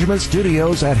Management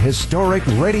Studios at historic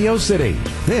Radio City,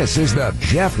 this is the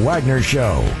Jeff Wagner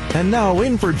Show. And now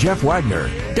in for Jeff Wagner,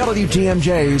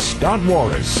 WTMJ's Scott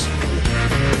Warras.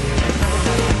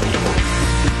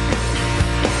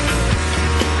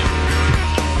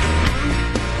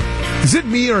 Is it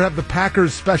me, or have the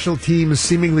Packers' special teams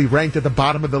seemingly ranked at the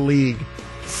bottom of the league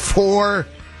forever?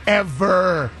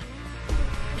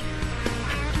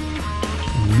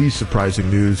 Least surprising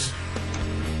news.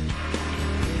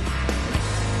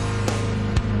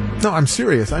 No, I'm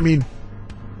serious. I mean,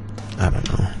 I don't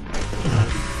know.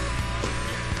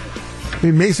 I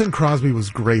mean, Mason Crosby was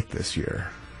great this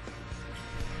year.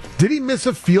 Did he miss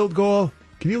a field goal?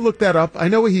 Can you look that up? I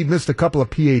know he missed a couple of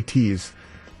PATs.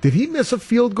 Did he miss a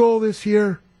field goal this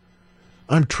year?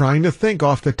 I'm trying to think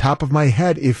off the top of my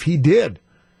head if he did.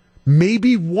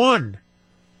 Maybe one,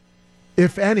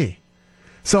 if any.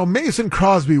 So Mason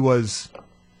Crosby was,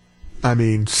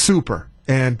 super.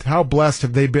 And how blessed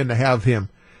have they been to have him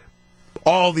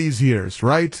all these years,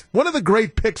 right? One of the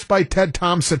great picks by Ted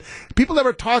Thompson. People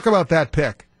never talk about that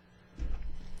pick.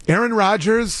 Aaron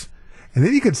Rodgers. And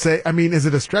then you could say, is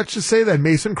it a stretch to say that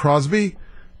Mason Crosby,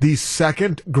 the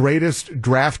second greatest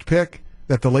draft pick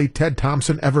that the late Ted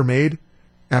Thompson ever made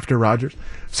after Rodgers?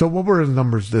 So what were his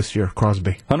numbers this year,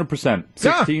 Crosby? 100%.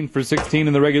 16 for 16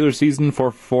 in the regular season,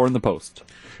 4 in the post.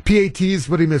 PATs,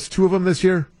 but he missed 2 of them this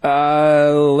year?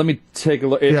 Let me take a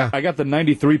look. Yeah. I got the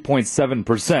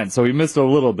 93.7%, so he missed a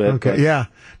little bit. Okay, but... yeah.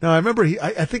 No, I remember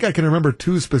I think I can remember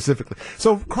 2 specifically.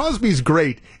 So Crosby's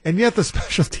great, and yet the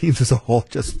special teams as a whole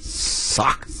just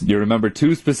sucks. You remember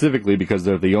 2 specifically because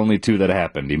they're the only 2 that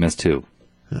happened. He missed 2.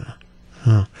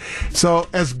 So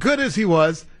as good as he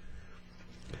was,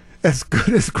 as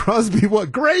good as Crosby was,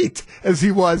 great as he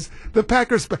was, the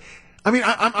Packers...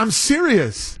 I'm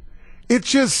serious. It's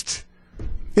just,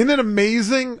 isn't it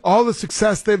amazing all the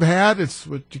success they've had? It's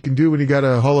what you can do when you got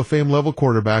a Hall of Fame level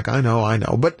quarterback. I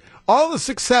know. But all the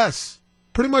success,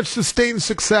 pretty much sustained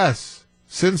success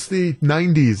since the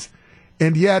 90s.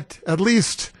 And yet, at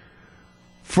least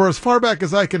for as far back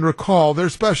as I can recall, their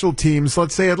special teams,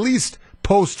 let's say at least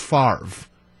post-Favre,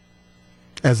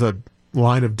 as a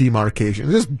line of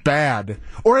demarcation, just bad.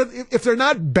 Or if they're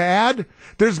not bad,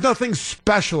 there's nothing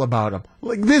special about them.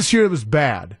 Like this year it was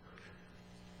bad.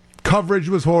 Coverage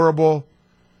was horrible.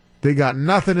 They got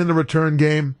nothing in the return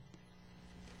game.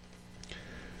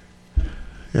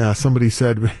 Yeah, somebody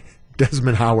said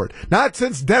Desmond Howard. Not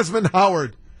since Desmond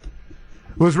Howard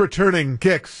was returning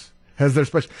kicks has their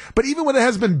special. But even when it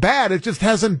has been bad, it just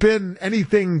hasn't been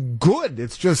anything good.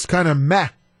 It's just kind of meh.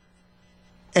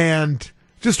 And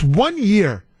just 1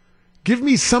 year, give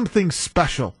me something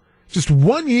special. Just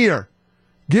 1 year.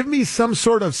 Give me some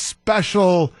sort of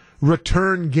special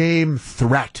return game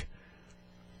threat.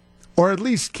 Or at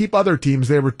least keep other teams.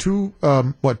 There were 2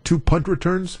 punt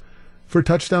returns for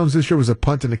touchdowns this year. Was a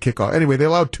punt and a kickoff. Anyway, they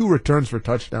allowed 2 returns for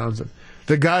touchdowns. And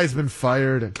the guy's been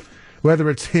fired. And whether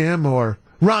it's him or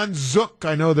Ron Zook,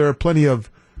 I know there are plenty of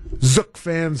Zook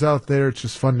fans out there. It's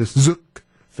just fun to Zook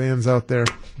fans out there.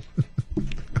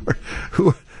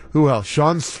 Who else?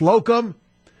 Sean Slocum?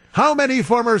 How many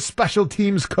former special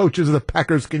teams coaches of the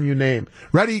Packers can you name?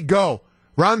 Ready, go.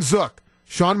 Ron Zook,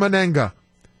 Sean Menenga,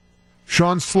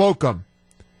 Sean Slocum,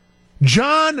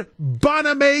 John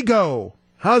Bonamago.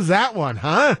 How's that one,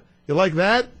 huh? You like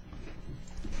that?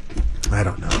 I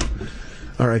don't know.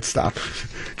 All right, stop.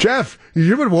 Jeff, you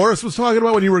hear what Warras was talking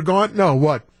about when you were gone? No,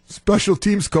 what? Special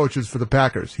teams coaches for the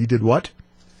Packers. He did what?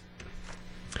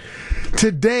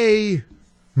 Today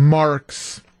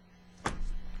marks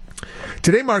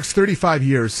 35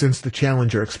 years since the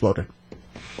Challenger exploded.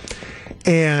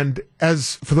 And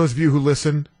as for those of you who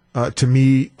listen to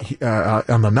me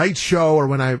on the night show or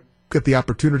when I get the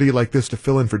opportunity like this to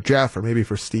fill in for Jeff or maybe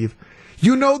for Steve,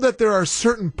 you know that there are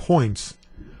certain points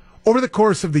over the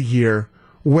course of the year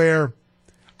where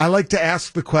I like to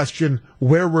ask the question,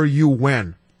 where were you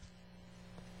when?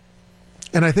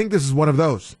 And I think this is one of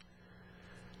those.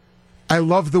 I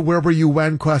love the where were you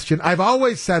when question. I've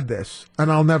always said this,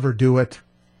 and I'll never do it,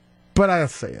 but I'll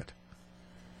say it.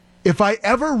 If I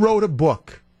ever wrote a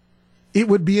book, it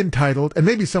would be entitled, and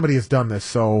maybe somebody has done this,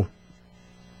 so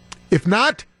if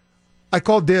not, I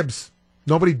call dibs.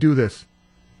 Nobody do this.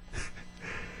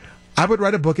 I would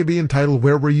write a book, it'd be entitled,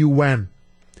 Where Were You When?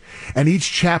 And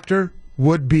each chapter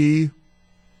would be,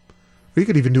 or you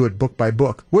could even do it book by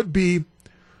book, would be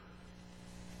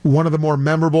one of the more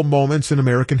memorable moments in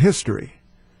American history.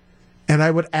 And I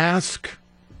would ask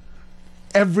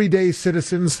everyday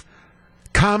citizens,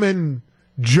 common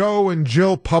Joe and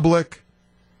Jill public,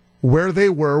 where they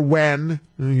were when,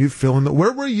 you fill in the,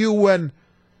 where were you when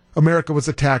America was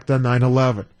attacked on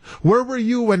 9/11? Where were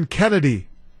you when Kennedy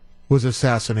was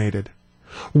assassinated?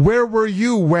 Where were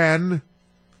you when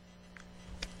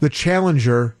the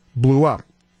Challenger blew up?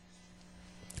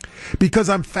 Because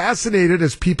I'm fascinated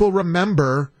as people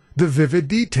remember the vivid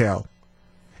detail.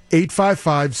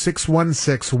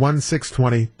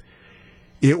 855-616-1620.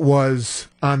 It was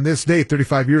on this date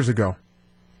 35 years ago.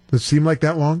 Does it seem like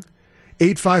that long?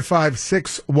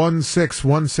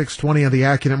 855-616-1620 on the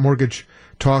Accunet Mortgage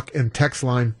Talk and Text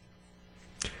line.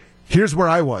 Here's where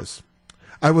I was.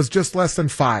 I was just less than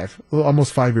 5,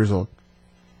 almost 5 years old.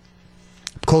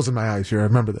 I'm closing my eyes here, I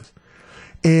remember this.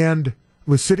 And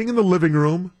was sitting in the living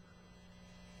room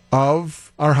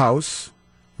of our house,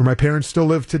 where my parents still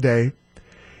live today,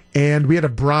 and we had a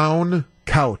brown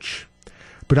couch.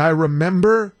 But I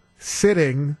remember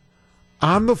sitting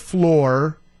on the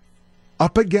floor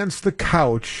up against the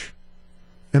couch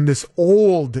and this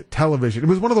old television. It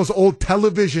was one of those old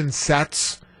television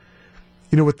sets,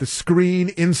 you know, with the screen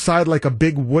inside like a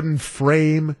big wooden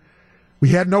frame. We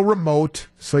had no remote,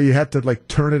 so you had to like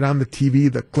turn it on the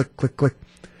TV, the click, click, click.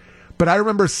 But I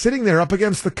remember sitting there up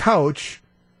against the couch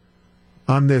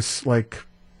on this, like,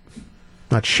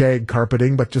 not shag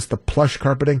carpeting, but just the plush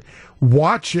carpeting,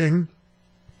 watching,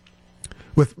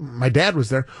 with my dad was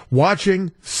there,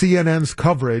 watching CNN's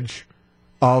coverage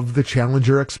of the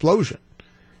Challenger explosion.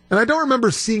 And I don't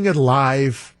remember seeing it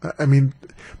live,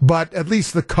 but at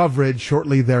least the coverage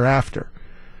shortly thereafter.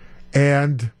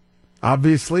 And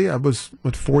obviously, I was,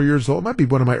 4 years old? It might be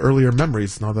one of my earlier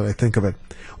memories now that I think of it.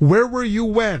 Where were you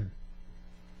when?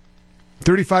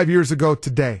 35 years ago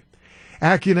today.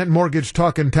 Accunet Mortgage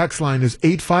Talk and Text line is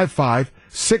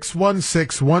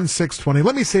 855-616-1620.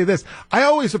 Let me say this. I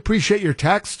always appreciate your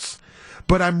texts,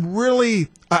 but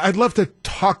I'd love to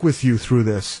talk with you through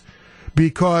this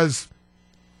because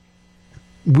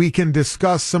we can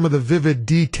discuss some of the vivid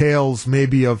details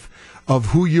maybe of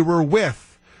who you were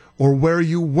with or where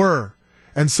you were.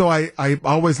 And so I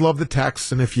always love the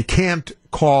texts, and if you can't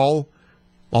call,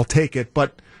 I'll take it.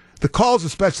 But the call is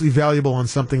especially valuable on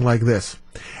something like this.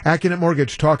 Accunet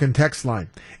Mortgage Talk and Text line,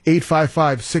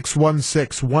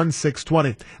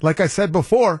 855-616-1620. Like I said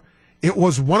before, it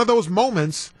was one of those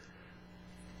moments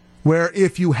where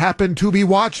if you happened to be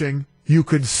watching, you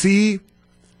could see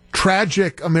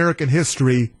tragic American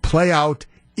history play out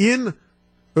in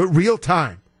real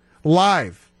time,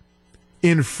 live,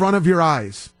 in front of your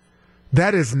eyes.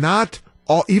 That is not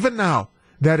all, even now,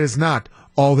 that is not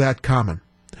all that common.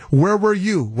 Where were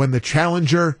you when the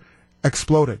Challenger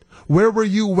exploded? Where were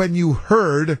you when you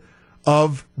heard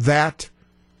of that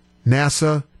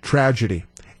NASA tragedy?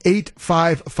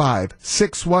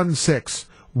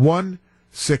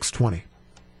 855-616-1620.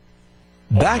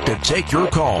 Back to take your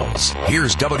calls.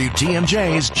 Here's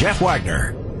WTMJ's Jeff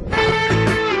Wagner.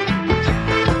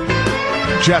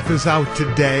 Jeff is out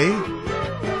today.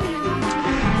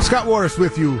 Scott Warras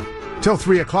with you till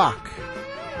 3 o'clock.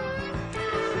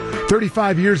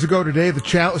 35 years ago today,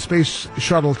 the Space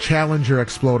Shuttle Challenger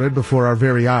exploded before our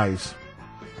very eyes.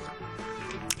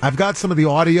 I've got some of the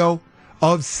audio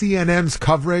of CNN's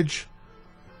coverage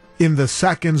in the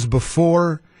seconds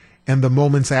before and the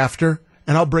moments after,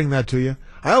 and I'll bring that to you.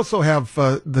 I also have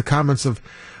the comments of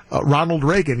Ronald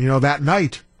Reagan. You know, that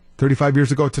night, 35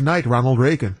 years ago tonight, Ronald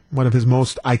Reagan, one of his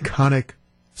most iconic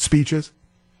speeches.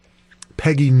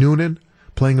 Peggy Noonan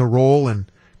playing a role in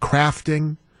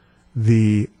crafting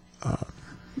the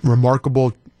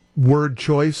remarkable word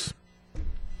choice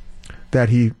that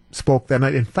he spoke that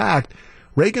night. In fact,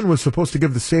 Reagan was supposed to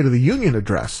give the State of the Union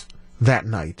address that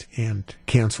night and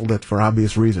canceled it for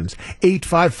obvious reasons.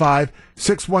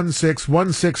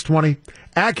 855-616-1620.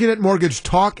 Accunet Mortgage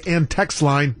Talk and Text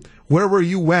line. Where were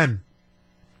you when?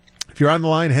 If you're on the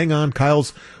line, hang on.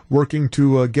 Kyle's working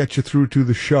to get you through to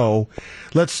the show.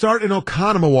 Let's start in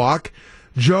Oconomowoc.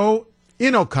 Joe,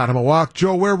 in Oconomowoc.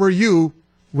 Joe, where were you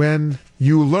when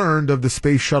you learned of the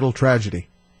space shuttle tragedy?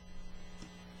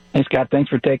 Hey, Scott, thanks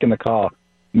for taking the call.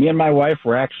 Me and my wife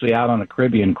were actually out on a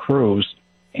Caribbean cruise,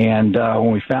 and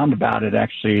when we found out about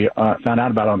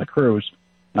it on the cruise,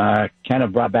 kind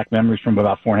of brought back memories from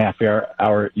about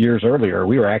 4.5 years earlier.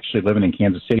 We were actually living in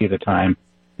Kansas City at the time,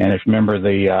 and if you remember,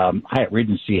 the Hyatt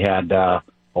Regency had a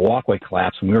walkway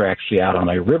collapse, and we were actually out on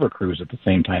a river cruise at the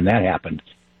same time that happened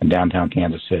in downtown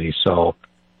Kansas City. So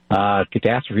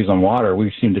catastrophes on water,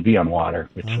 we seemed to be on water,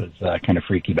 which was kind of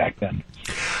freaky back then.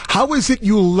 How is it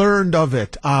you learned of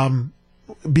it?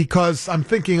 Because I'm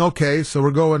thinking, okay, so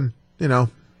we're going,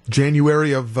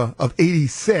 January of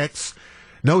 86,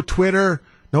 no Twitter,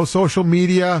 no social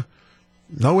media,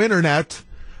 no internet.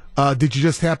 Did you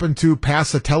just happen to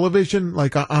pass a television,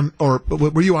 or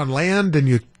were you on land and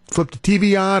you flipped the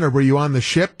TV on, or were you on the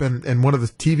ship and one of the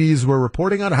TVs were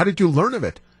reporting on it? How did you learn of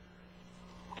it?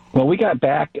 Well, we got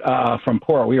back from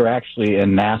port. We were actually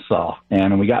in Nassau,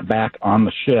 and we got back on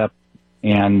the ship,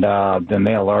 and then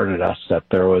they alerted us that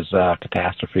there was a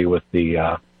catastrophe with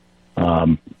the,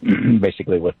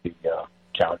 basically with the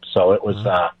challenge. So it was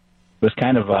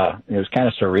kind of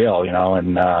surreal,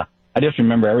 and I just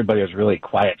remember everybody was really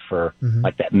quiet for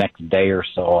like that next day or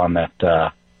so on that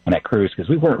cruise, because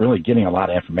we weren't really getting a lot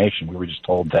of information. We were just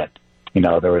told that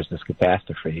there was this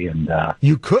catastrophe, and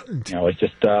you couldn't. It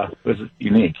just was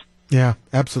unique. Yeah,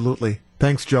 absolutely.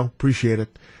 Thanks, Joe. Appreciate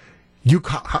it.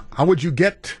 How would you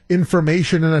get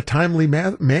information in a timely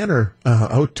manner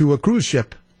out to a cruise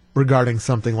ship regarding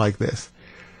something like this?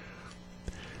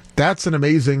 That's an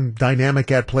amazing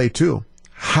dynamic at play, too.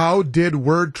 How did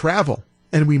word travel?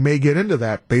 And we may get into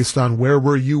that based on where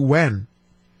were you when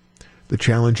the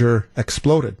Challenger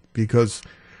exploded, because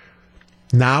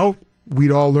now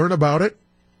we'd all learn about it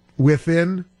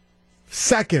within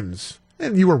seconds.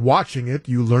 And you were watching it,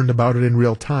 you learned about it in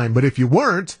real time. But if you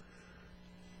weren't,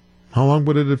 how long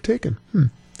would it have taken?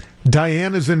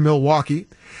 Diane is in Milwaukee.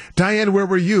 Diane, where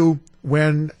were you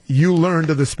when you learned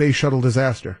of the space shuttle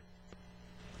disaster?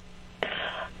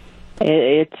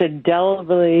 It's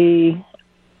indelibly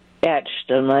etched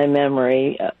in my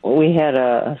memory. We had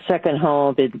a second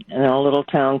home in a little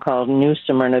town called New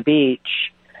Smyrna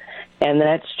Beach, and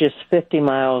that's just 50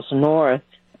 miles north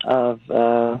of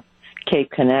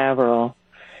Cape Canaveral.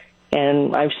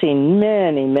 And I've seen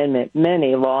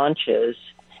many launches,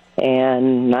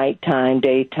 and nighttime,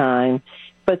 daytime.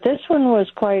 But this one was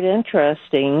quite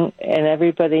interesting, and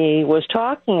everybody was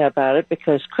talking about it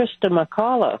because Krista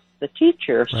McAuliffe, the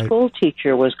teacher, school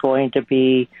teacher, was going to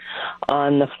be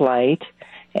on the flight,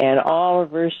 and all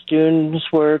of her students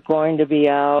were going to be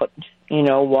out,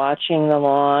 watching the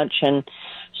launch. And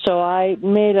so I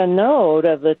made a note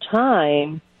of the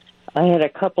time. I had a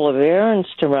couple of errands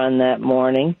to run that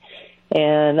morning,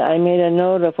 and I made a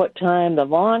note of what time the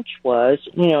launch was,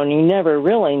 and you never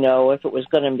really know if it was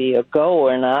going to be a go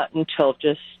or not until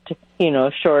just,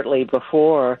 shortly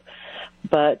before.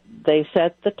 But they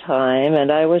set the time,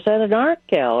 and I was at an art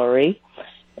gallery,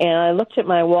 and I looked at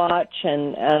my watch,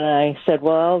 and I said,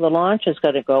 well, the launch is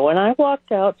going to go. And I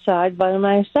walked outside by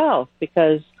myself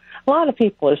because a lot of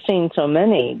people have seen so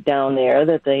many down there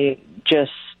that they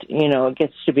just, it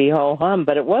gets to be ho-hum.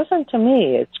 But it wasn't to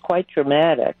me. It's quite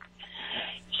dramatic.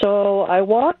 So I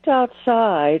walked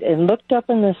outside and looked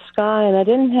up in the sky, and I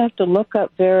didn't have to look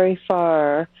up very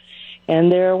far.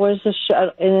 And there was a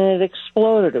shuttle, and it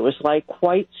exploded. It was like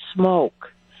white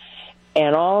smoke.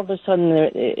 And all of a sudden,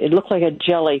 it looked like a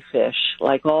jellyfish,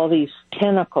 like all these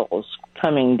tentacles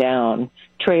coming down,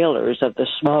 trailers of the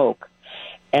smoke.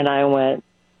 And I went,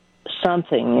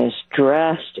 something is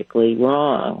drastically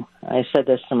wrong. I said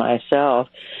this to myself.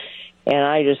 And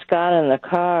I just got in the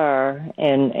car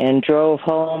and drove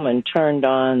home and turned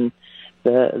on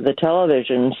the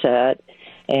television set,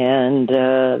 and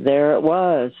there it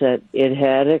was, that it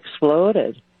had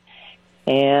exploded.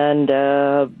 And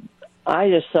I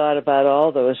just thought about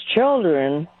all those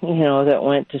children, that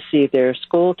went to see their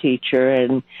school teacher,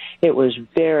 and it was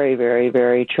very, very,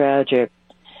 very tragic.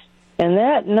 And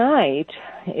that night,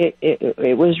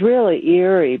 it was really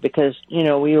eerie because,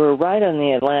 we were right on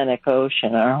the Atlantic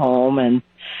Ocean, our home, and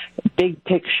big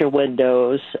picture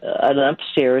windows, an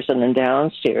upstairs and a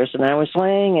downstairs. And I was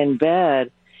laying in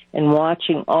bed and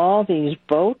watching all these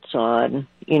boats on,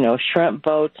 shrimp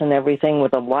boats and everything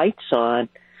with the lights on,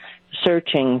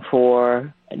 searching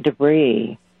for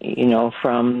debris,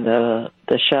 from the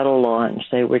shuttle launch.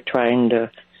 They were trying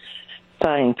to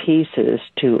find pieces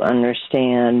to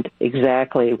understand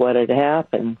exactly what had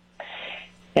happened.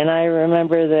 And I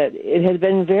remember that it had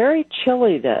been very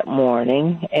chilly that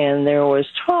morning, and there was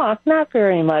talk, not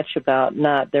very much about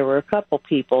there were a couple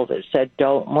people that said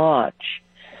don't launch.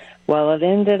 Well, it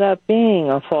ended up being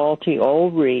a faulty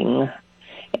O-ring,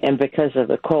 and because of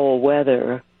the cold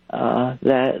weather,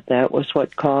 that was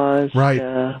what caused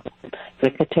the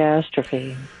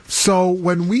catastrophe. So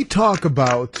when we talk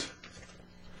about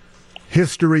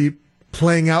history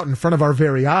playing out in front of our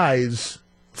very eyes,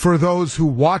 for those who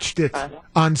watched it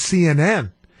on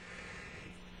CNN,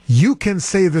 you can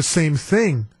say the same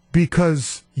thing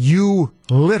because you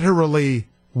literally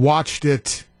watched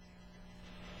it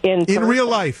in real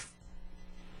life.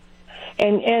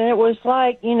 And it was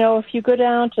like, if you go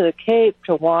down to the Cape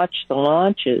to watch the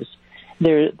launches,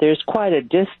 there's quite a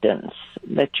distance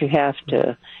that you have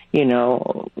to,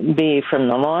 be from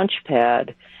the launch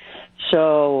pad.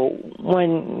 So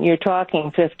when you're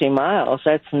talking 50 miles,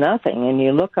 that's nothing. And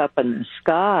you look up in the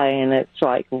sky, and it's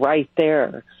like right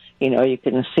there. You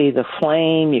can see the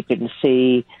flame. You can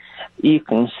see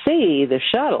the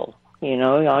shuttle.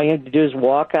 All you have to do is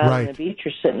walk out on the beach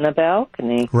or sit in the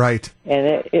balcony. Right.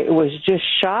 And it was just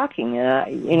shocking.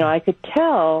 And, I could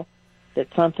tell that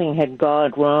something had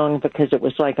gone wrong because it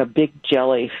was like a big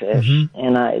jellyfish. Mm-hmm.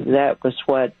 And that was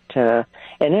what, and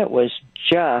it was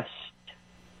just,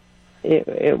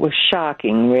 it was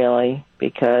shocking, really,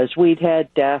 because we'd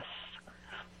had deaths,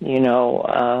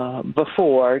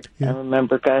 before. Yeah. I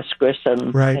remember Gus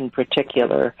Grissom in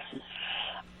particular.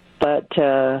 But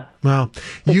well,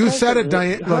 you said it,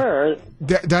 Diane. Look,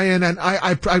 Diane, and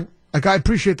I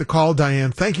appreciate the call,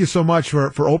 Diane. Thank you so much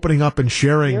for opening up and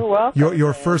sharing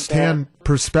your firsthand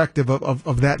perspective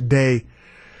of that day.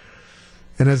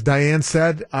 And as Diane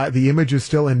said, the image is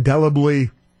still indelibly,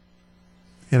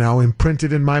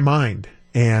 imprinted in my mind.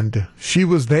 And she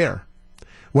was there.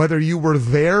 Whether you were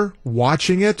there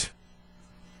watching it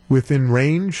within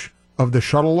range of the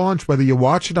shuttle launch, whether you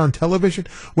watched it on television,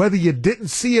 whether you didn't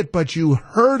see it but you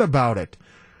heard about it.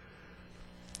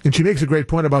 And she makes a great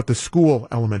point about the school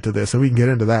element of this, and we can get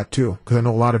into that too, because I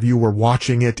know a lot of you were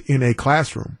watching it in a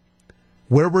classroom.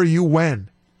 Where were you when?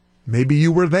 Maybe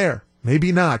you were there,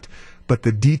 maybe not, but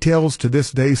the details to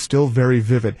this day still very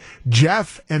vivid.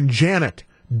 Jeff and Janet,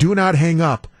 do not hang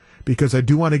up, because I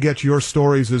do want to get your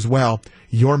stories as well.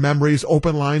 Your memories,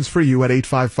 open lines for you at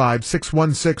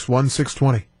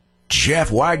 855-616-1620.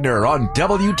 Jeff Wagner on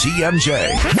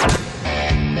WTMJ.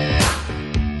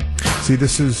 See,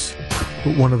 this is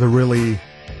one of the really,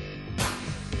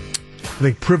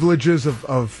 privileges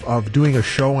of doing a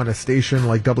show on a station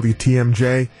like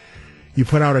WTMJ. You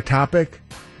put out a topic,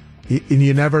 and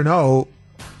you never know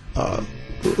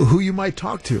who you might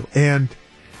talk to. And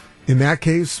in that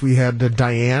case, we had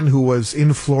Diane, who was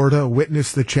in Florida,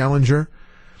 witnessed the Challenger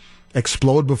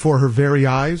explode before her very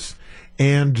eyes.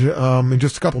 And in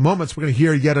just a couple moments, we're going to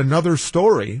hear yet another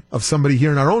story of somebody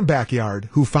here in our own backyard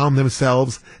who found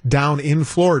themselves down in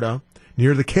Florida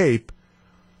near the Cape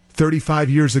 35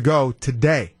 years ago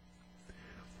today.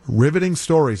 Riveting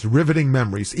stories, riveting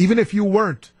memories. Even if you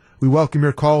weren't, we welcome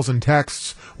your calls and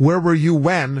texts. Where were you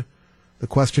when? The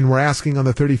question we're asking on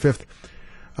the 35th,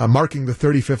 marking the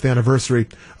 35th anniversary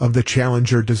of the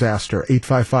Challenger disaster.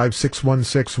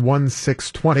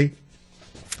 855-616-1620.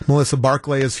 Melissa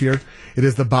Barclay is here. It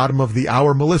is the bottom of the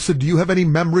hour. Melissa, do you have any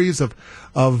memories of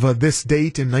this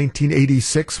date in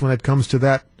 1986 when it comes to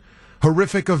that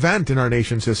horrific event in our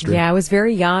nation's history? Yeah, I was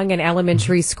very young in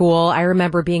elementary school. I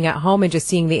remember being at home and just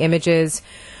seeing the images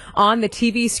on the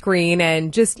TV screen,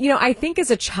 and just, I think as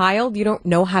a child, you don't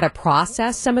know how to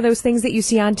process some of those things that you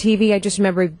see on TV. I just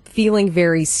remember feeling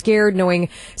very scared, knowing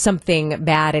something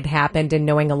bad had happened and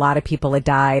knowing a lot of people had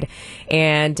died.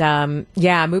 And,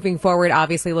 moving forward,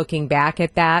 obviously looking back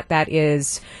at that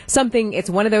is something, it's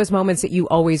one of those moments that you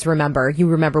always remember. You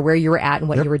remember where you were at and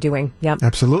what you were doing. Yep.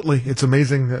 Absolutely. It's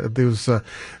amazing. There's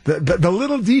the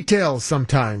little details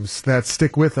sometimes that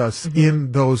stick with us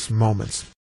in those moments.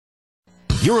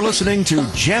 You're listening to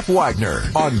Jeff Wagner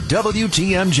on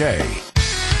WTMJ.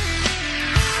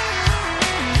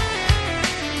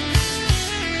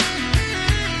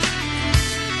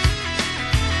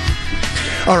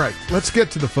 All right, let's get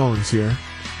to the phones here.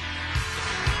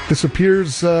 This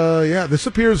appears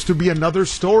to be another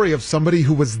story of somebody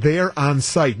who was there on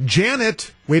site.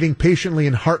 Janet, waiting patiently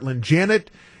in Heartland. Janet,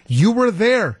 you were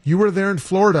there. You were there in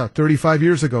Florida 35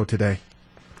 years ago today.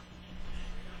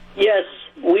 Yes.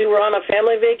 We were on a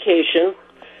family vacation.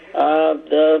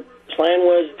 The plan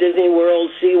was Disney World,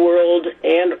 SeaWorld,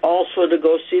 and also to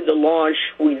go see the launch.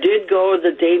 We did go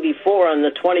the day before on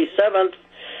the 27th,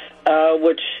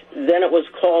 which then it was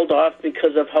called off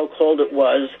because of how cold it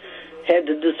was. had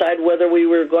to decide whether we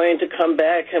were going to come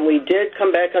back, and we did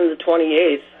come back on the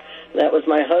 28th. That was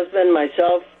my husband,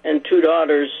 myself, and 2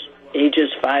 daughters, ages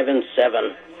 5 and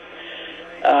 7.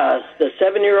 The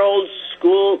 7-year-old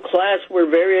school class were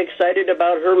very excited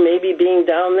about her maybe being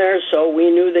down there, so we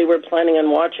knew they were planning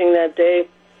on watching that day.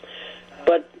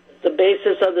 But the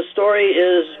basis of the story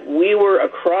is we were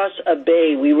across a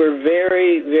bay. We were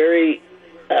very, very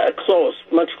close,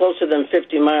 much closer than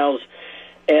 50 miles.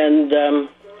 And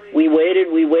we waited.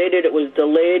 It was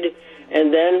delayed,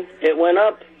 and then it went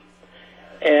up.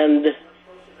 And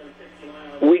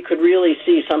we could really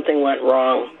see something went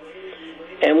wrong.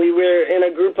 And we were in a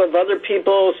group of other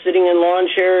people sitting in lawn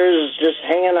chairs, just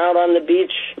hanging out on the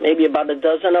beach, maybe about a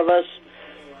dozen of us.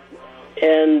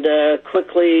 And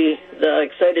quickly, the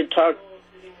excited talk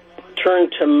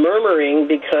turned to murmuring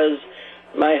because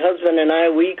my husband and I,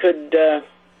 we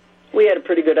had a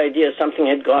pretty good idea something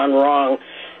had gone wrong.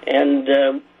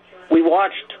 And we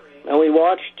watched,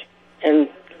 and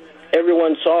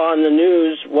everyone saw on the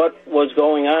news what was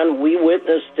going on. We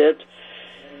witnessed it.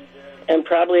 And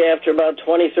probably after about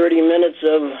 20, 30 minutes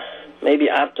of maybe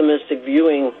optimistic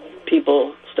viewing,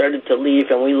 people started to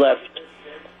leave, and we left.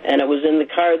 And it was in the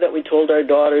car that we told our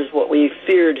daughters what we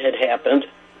feared had happened,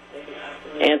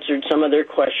 answered some of their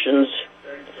questions,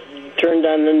 turned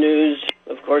on the news.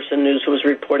 Of course, the news was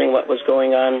reporting what was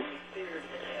going on.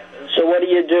 So what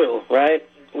do, right?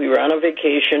 We were on a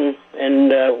vacation,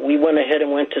 and we went ahead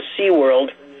and went to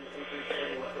SeaWorld,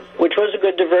 which was a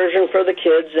good diversion for the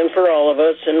kids and for all of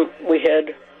us, and we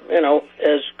had,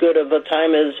 as good of a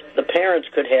time as the parents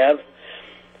could have.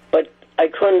 But I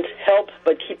couldn't help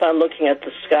but keep on looking at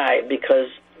the sky because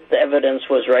the evidence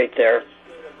was right there.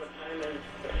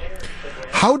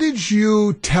 How did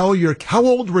you tell how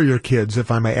old were your kids, if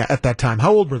I may, at that time?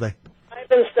 How old were they? 5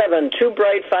 and 7, 2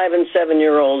 bright 5 and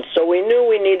 7-year-olds. So we knew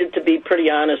we needed to be pretty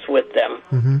honest with them.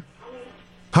 Mm-hmm.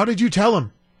 How did you tell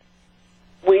them?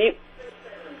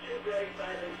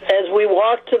 As we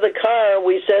walked to the car,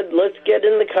 we said, let's get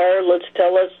in the car, let's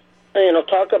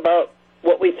talk about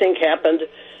what we think happened.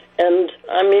 And,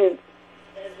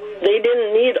 they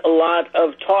didn't need a lot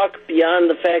of talk beyond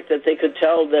the fact that they could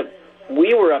tell that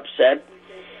we were upset.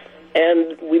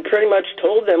 And we pretty much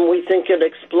told them we think it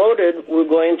exploded. We're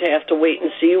going to have to wait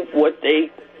and see what they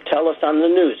tell us on the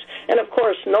news. And, of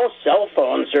course, no cell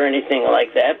phones or anything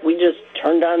like that. We just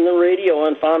turned on the radio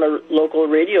and found a local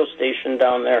radio station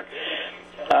down there.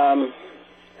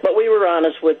 But we were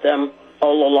honest with them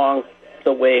all along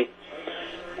the way.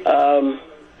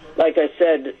 Like I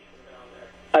said,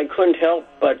 I couldn't help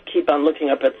but keep on looking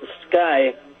up at the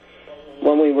sky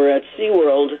when we were at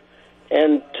SeaWorld.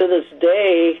 And to this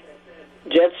day,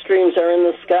 jet streams are in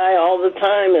the sky all the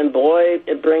time, and boy,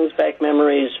 it brings back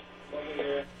memories.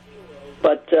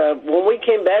 But when we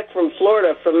came back from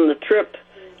Florida from the trip,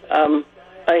 I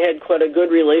had quite a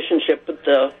good relationship with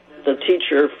the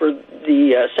teacher for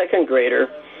the second grader.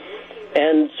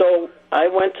 And so I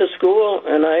went to school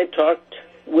and I talked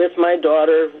with my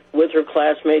daughter, with her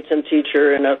classmates and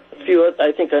teacher, and a few,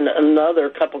 I think another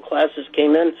couple classes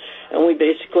came in, and we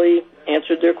basically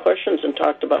answered their questions and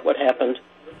talked about what happened.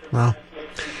 Wow.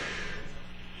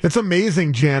 It's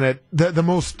amazing, Janet. The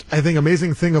most, I think,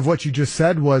 amazing thing of what you just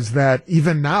said was that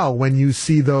even now when you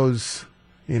see those,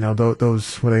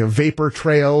 those vapor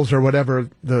trails or whatever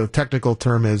the technical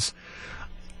term is,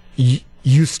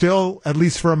 you still, at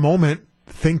least for a moment,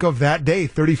 think of that day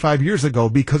 35 years ago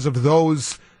because of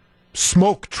those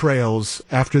smoke trails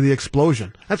after the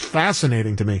explosion. That's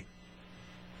fascinating to me.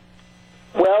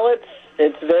 Well,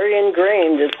 it's very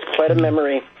ingrained. It's quite a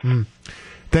memory.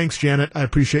 Thanks, Janet. I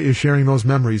appreciate you sharing those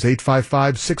memories.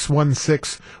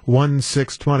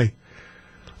 855-616-1620.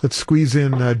 Let's squeeze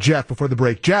in Jeff before the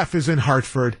break. Jeff is in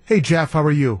Hartford. Hey, Jeff, how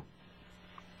are you?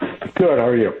 Good. How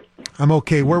are you? I'm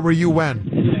okay. Where were you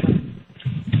when?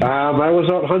 I was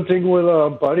out hunting with a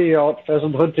buddy, out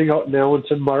pheasant hunting out in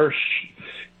Allenton Marsh,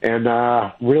 and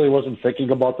really wasn't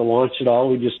thinking about the launch at all.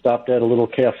 We just stopped at a little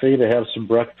cafe to have some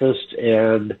breakfast,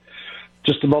 and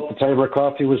just about the time our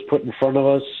coffee was put in front of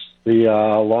us, the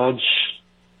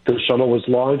shuttle was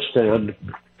launched, and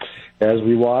as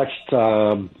we watched,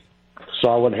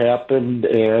 saw what happened,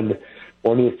 and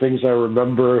one of the things I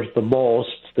remember the most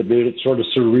that made it sort of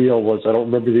surreal was, I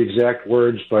don't remember the exact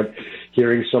words, but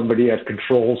hearing somebody at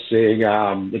control saying,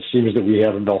 it seems that we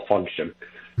have a malfunction.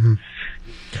 Mm-hmm.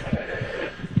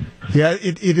 Yeah,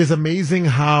 it is amazing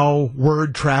how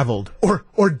word traveled,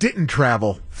 or didn't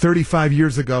travel 35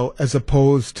 years ago as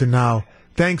opposed to now.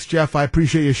 Thanks, Jeff. I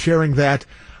appreciate you sharing that.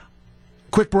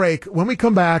 Quick break. When we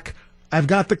come back, I've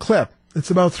got the clip.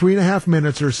 It's about 3.5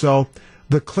 minutes or so.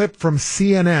 The clip from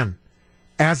CNN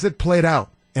as it played out.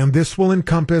 and this will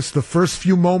encompass the first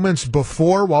few moments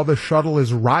before, while the shuttle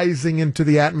is rising into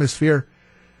the atmosphere.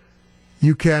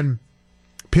 You can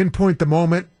pinpoint the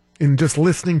moment in just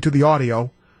listening to the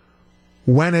audio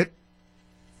when it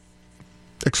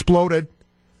exploded,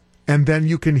 and then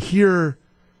you can hear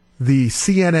the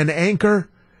CNN anchor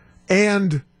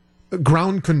and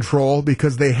ground control,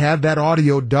 because they had that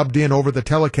audio dubbed in over the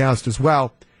telecast as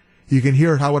well. You can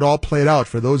hear how it all played out.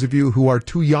 For those of you who are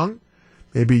too young,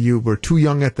 maybe you were too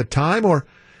young at the time, or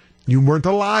you weren't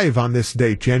alive on this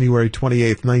date, January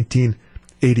 28th,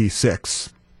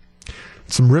 1986.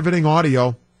 Some riveting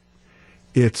audio.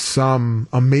 It's some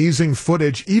amazing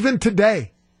footage. Even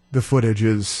today, the footage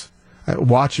is,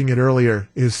 watching it earlier,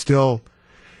 is still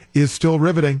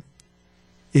riveting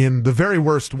in the very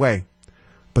worst way.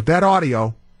 But that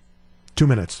audio, 2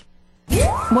 minutes.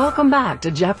 Welcome back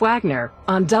to Jeff Wagner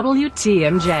on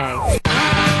WTMJ.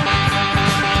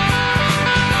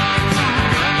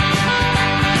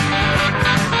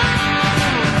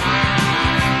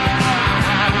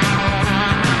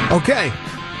 Okay.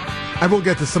 I will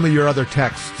get to some of your other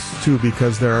texts, too,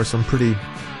 because there are some pretty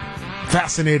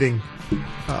fascinating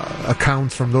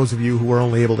accounts from those of you who were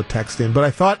only able to text in. But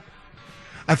I thought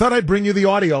I'd bring you the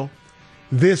audio.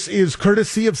 This is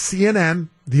courtesy of CNN,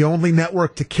 the only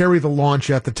network to carry the launch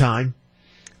at the time.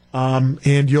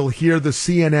 And you'll hear the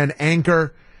CNN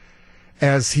anchor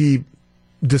as he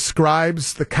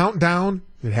describes the countdown.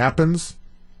 It happens.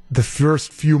 The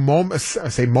first few moments,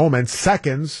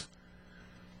 seconds.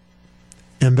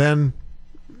 And then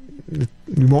you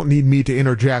won't need me to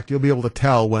interject. You'll be able to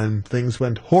tell when things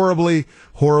went horribly,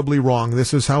 horribly wrong.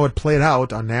 This is how it played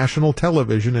out on national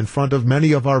television in front of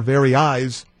many of our very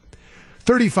eyes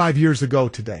 35 years ago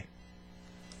today.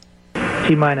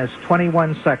 T-minus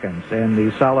 21 seconds, and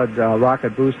the solid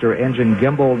rocket booster engine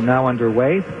gimbal now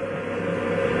underway.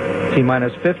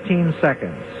 T-minus 15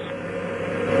 seconds.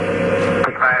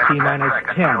 T-minus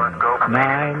 10,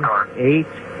 9, 8,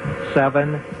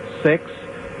 7, 6.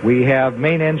 We have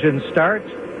main engine start.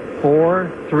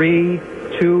 4, 3,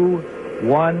 2,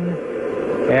 1,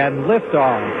 and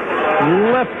liftoff.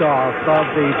 Liftoff of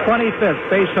the 25th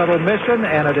Space Shuttle mission,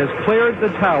 and it has cleared the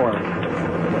tower.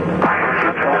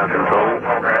 Control.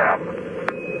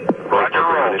 Roll,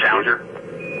 Challenger.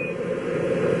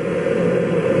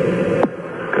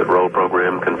 Good roll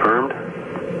program confirmed.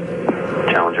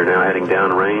 Challenger now heading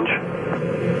downrange.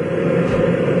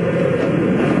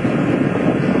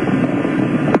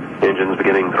 Engines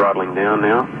beginning throttling down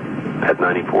now at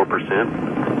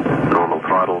 94%. Normal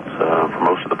throttles for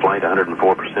most of the flight,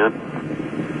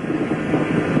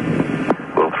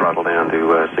 104%. We'll throttle down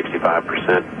to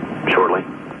 65% shortly.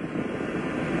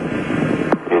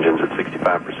 Engines at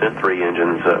 65%. 3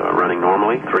 engines running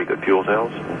normally. 3 good fuel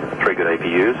cells. 3 good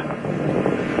APUs.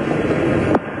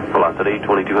 Velocity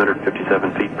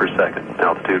 2,257 feet per second.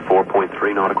 Altitude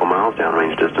 4.3 nautical miles.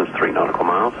 Downrange distance 3 nautical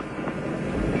miles.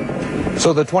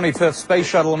 So the 25th Space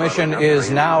Shuttle mission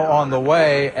is now on the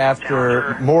way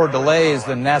after more delays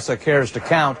than NASA cares to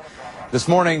count. This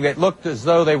morning it looked as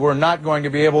though they were not going to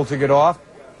be able to get off.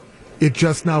 It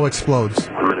just now explodes.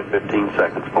 1 minute 15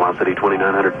 seconds. Velocity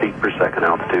 2,900 feet per second.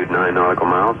 Altitude 9 nautical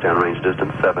miles. Downrange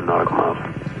distance 7 nautical miles.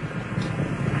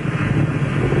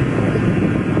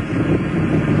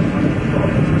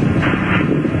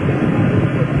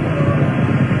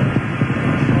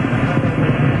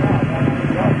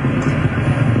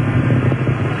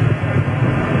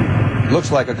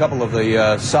 Looks like a couple of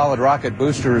the solid rocket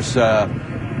boosters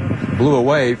blew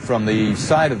away from the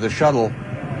side of the shuttle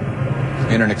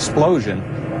in an explosion.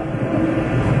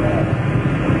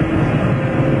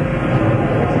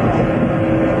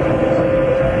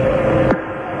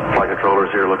 Flight controllers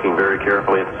here looking very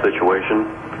carefully at the situation.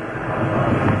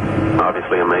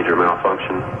 Obviously a major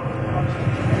malfunction.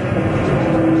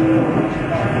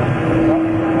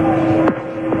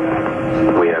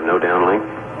 We have no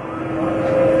downlink.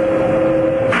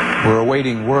 We're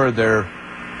awaiting word. They're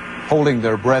holding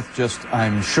their breath just,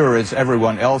 I'm sure, as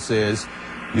everyone else is.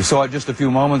 You saw it just a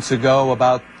few moments ago,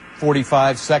 about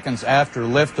 45 seconds after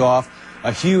liftoff,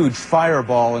 a huge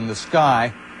fireball in the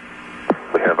sky.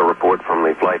 We have a report from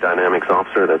the flight dynamics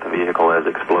officer that the vehicle has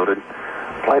exploded.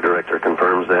 Flight director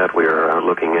confirms that. We are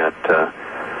looking at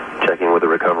checking with the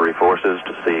recovery forces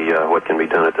to see what can be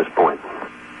done at this point.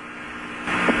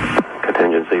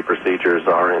 Contingency procedures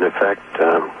are in effect.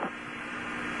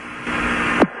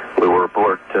 We will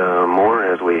report more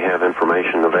as we have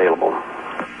information available.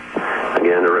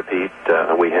 Again, to repeat,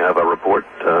 we have a report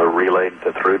relayed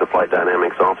through the flight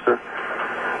dynamics officer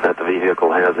that the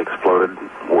vehicle has exploded.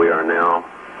 We are now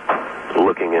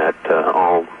looking at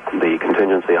all the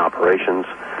contingency operations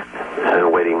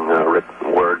awaiting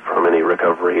word from any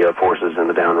recovery forces in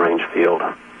the downrange field.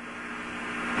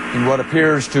 In what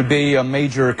appears to be a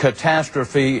major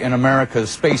catastrophe in America's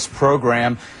space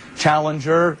program,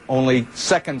 Challenger, only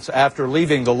seconds after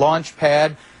leaving the launch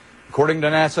pad, according to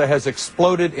NASA, has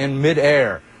exploded in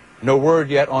midair. No word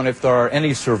yet on if there are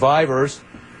any survivors.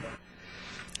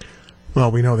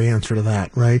 Well, we know the answer to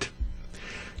that, right?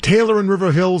 Taylor in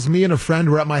River Hills, me and a friend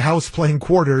were at my house playing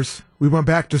quarters. We went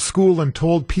back to school and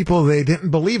told people they didn't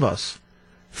believe us.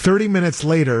 30 minutes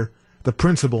later, the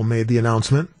principal made the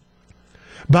announcement.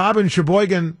 Bob in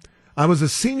Sheboygan, I was a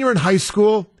senior in high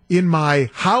school in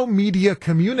my How Media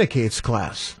Communicates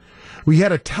class. We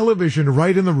had a television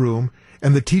right in the room,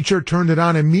 and the teacher turned it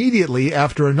on immediately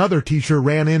after another teacher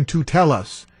ran in to tell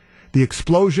us. The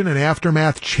explosion and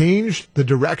aftermath changed the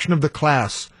direction of the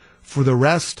class for the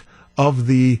rest of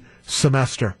the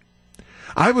semester.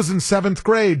 I was in 7th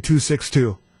grade,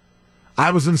 262.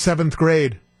 I was in 7th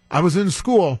grade. I was in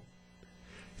school.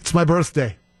 It's my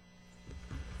birthday.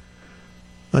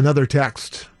 Another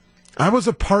text. I was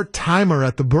a part-timer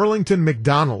at the Burlington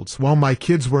McDonald's while my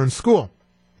kids were in school.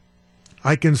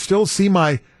 I can still see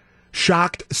my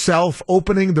shocked self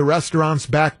opening the restaurant's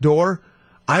back door.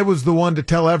 I was the one to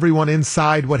tell everyone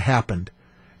inside what happened,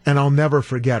 and I'll never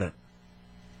forget it.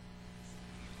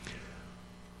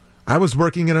 I was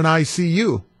working in an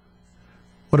ICU.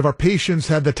 One of our patients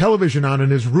had the television on in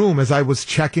his room as I was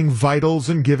checking vitals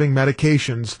and giving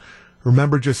medications.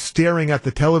 Remember just staring at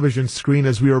the television screen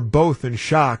as we were both in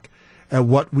shock at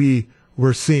what we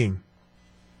were seeing.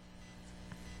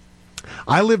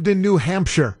 I lived in New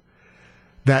Hampshire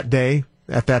that day,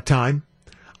 at that time.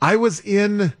 I was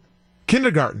in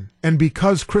kindergarten, and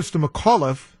because Krista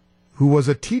McAuliffe, who was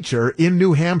a teacher in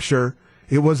New Hampshire,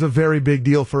 it was a very big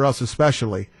deal for us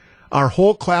especially. Our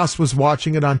whole class was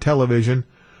watching it on television.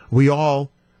 We all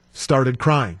started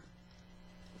crying.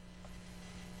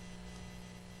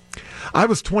 I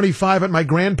was 25 at my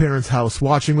grandparents' house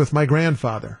watching with my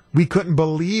grandfather. We couldn't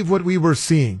believe what we were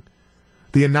seeing.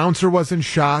 The announcer was in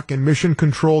shock, and Mission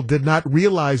Control did not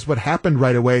realize what happened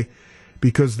right away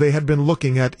because they had been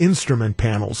looking at instrument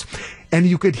panels. And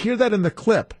you could hear that in the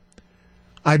clip.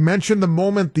 I mentioned the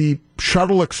moment the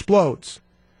shuttle explodes,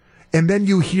 and then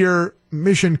you hear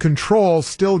Mission Control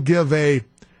still give a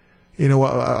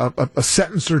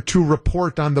sentence or two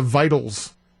report on the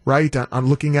vitals, right? On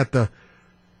looking at the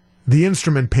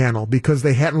instrument panel because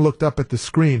they hadn't looked up at the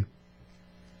screen.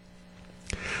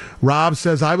 Rob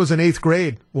says, I was in 8th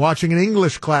grade watching an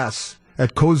English class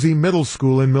at Cozy Middle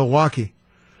School in Milwaukee.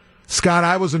 Scott,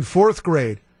 I was in 4th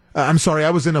grade. I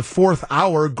was in a 4th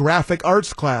hour graphic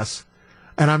arts class.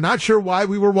 And I'm not sure why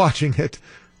we were watching it,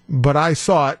 but I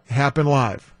saw it happen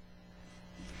live.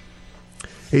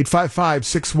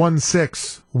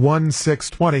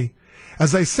 855-616-1620.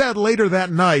 As I said, later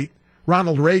that night,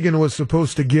 Ronald Reagan was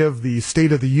supposed to give the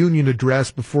State of the Union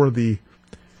address before the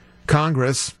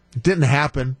Congress. It didn't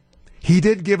happen. He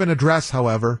did give an address,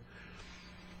 however,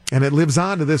 and it lives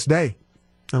on to this day.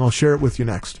 And I'll share it with you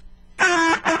next.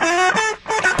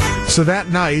 So that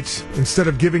night, instead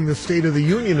of giving the State of the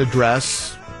Union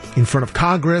address in front of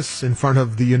Congress, in front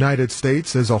of the United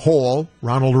States as a whole,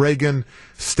 Ronald Reagan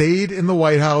stayed in the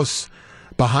White House,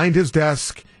 behind his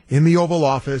desk, in the Oval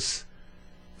Office,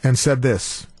 and said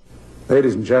this.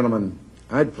 Ladies and gentlemen,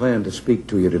 I'd planned to speak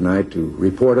to you tonight to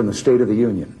report on the State of the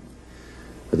Union.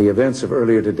 But the events of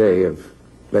earlier today have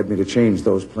led me to change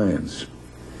those plans.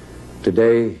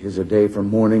 Today is a day for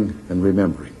mourning and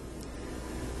remembering.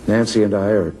 Nancy and I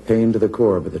are pained to the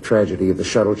core by the tragedy of the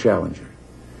Shuttle Challenger.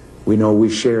 We know we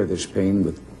share this pain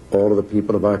with all of the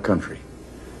people of our country.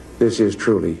 This is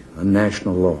truly a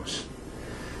national loss.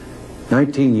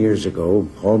 19 years ago,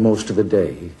 almost to the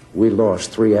day, we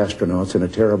lost 3 astronauts in a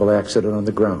terrible accident on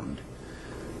the ground.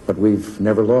 But we've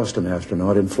never lost an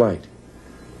astronaut in flight.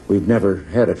 We've never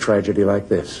had a tragedy like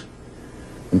this.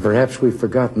 And perhaps we've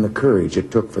forgotten the courage it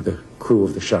took for the crew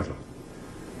of the shuttle.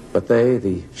 But they,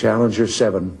 the Challenger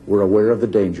 7, were aware of the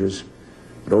dangers,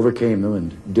 but overcame them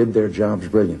and did their jobs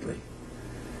brilliantly.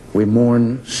 We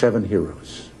mourn 7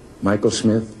 heroes: Michael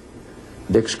Smith,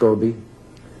 Dick Scobie,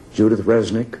 Judith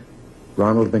Resnick,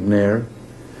 Ronald McNair,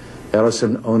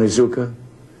 Ellison Onizuka,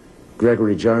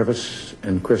 Gregory Jarvis,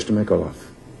 and Krista McAuliffe.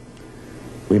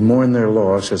 We mourn their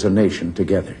loss as a nation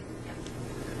together.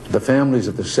 To the families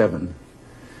of the 7,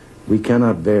 we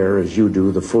cannot bear, as you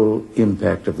do, the full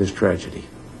impact of this tragedy.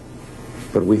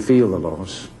 But we feel the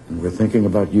loss, and we're thinking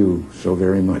about you so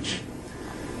very much.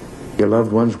 Your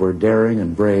loved ones were daring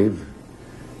and brave,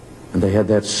 and they had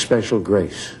that special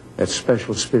grace, that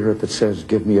special spirit that says,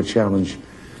 give me a challenge,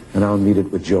 and I'll meet it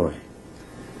with joy.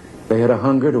 They had a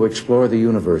hunger to explore the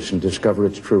universe and discover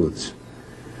its truths.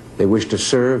 They wished to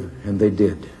serve, and they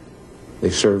did. They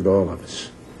served all of us.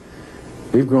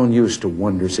 We've grown used to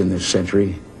wonders in this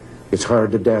century. It's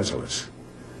hard to dazzle us.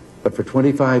 But for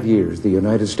 25 years, the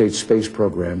United States space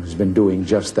program has been doing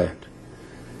just that.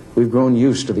 We've grown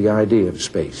used to the idea of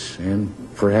space, and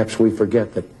perhaps we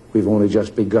forget that we've only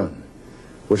just begun.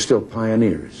 We're still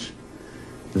pioneers.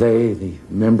 They, the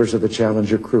members of the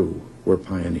Challenger crew, were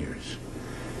pioneers.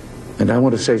 And I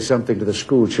want to say something to the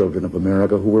school children of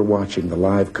America who were watching the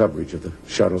live coverage of the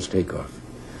shuttle's takeoff.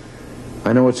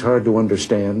 I know it's hard to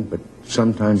understand, but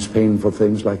sometimes painful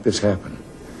things like this happen.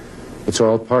 It's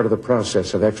all part of the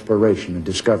process of exploration and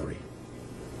discovery.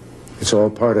 It's all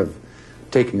part of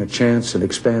taking a chance and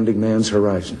expanding man's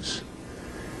horizons.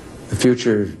 The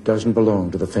future doesn't belong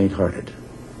to the faint-hearted.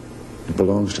 It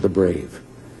belongs to the brave.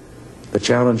 The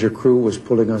Challenger crew was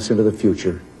pulling us into the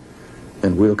future,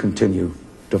 and we'll continue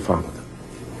to follow them.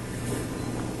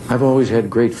 I've always had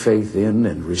great faith in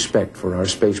and respect for our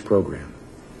space program,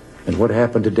 and what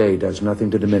happened today does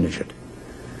nothing to diminish it.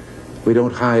 We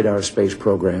don't hide our space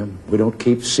program. We don't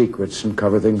keep secrets and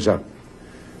cover things up.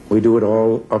 We do it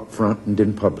all up front and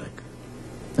in public.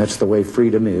 That's the way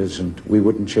freedom is, and we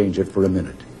wouldn't change it for a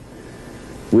minute.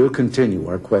 We'll continue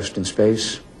our quest in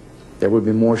space. There will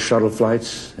be more shuttle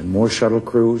flights and more shuttle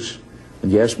crews,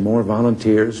 and yes, more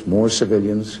volunteers, more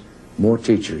civilians, more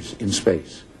teachers in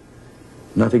space.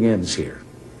 Nothing ends here.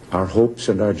 Our hopes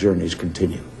and our journeys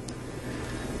continue.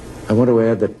 I want to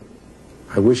add that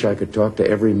I wish I could talk to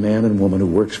every man and woman who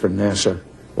works for NASA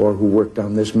or who worked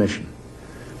on this mission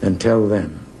and tell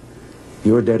them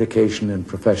your dedication and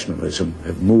professionalism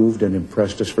have moved and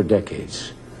impressed us for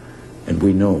decades, and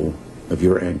we know of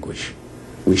your anguish.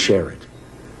 We share it.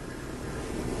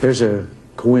 There's a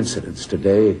coincidence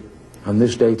today. On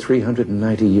this day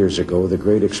 390 years ago, the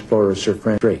great explorer Sir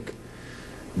Francis Drake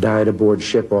died aboard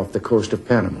ship off the coast of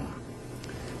Panama.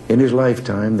 In his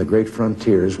lifetime, the great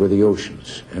frontiers were the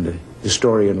oceans, and a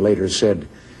historian later said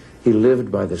he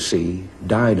lived by the sea,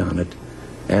 died on it,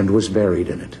 and was buried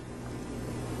in it.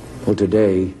 Well,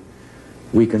 today,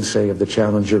 we can say of the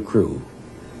Challenger crew,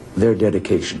 their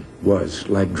dedication was,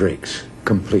 like Drake's,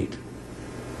 complete.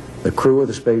 The crew of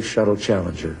the Space Shuttle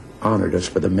Challenger honored us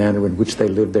for the manner in which they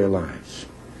lived their lives.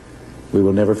 We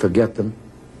will never forget them,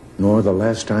 nor the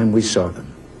last time we saw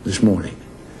them, this morning,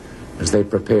 as they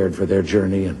prepared for their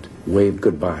journey and waved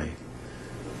goodbye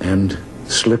and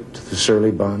slipped the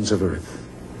surly bonds of earth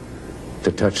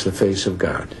to touch the face of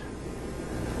God.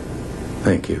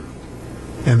 Thank you.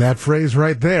 And that phrase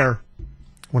right there,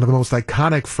 one of the most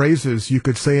iconic phrases you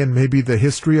could say in maybe the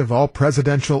history of all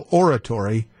presidential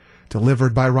oratory,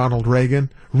 delivered by Ronald Reagan,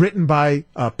 written by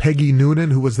Peggy Noonan,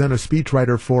 who was then a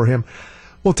speechwriter for him.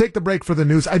 We'll take the break for the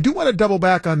news. I do want to double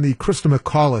back on the Krista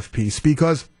McAuliffe piece,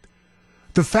 because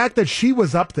the fact that she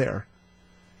was up there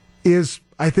is,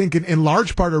 I think, in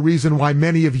large part a reason why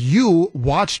many of you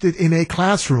watched it in a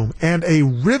classroom, and a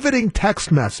riveting text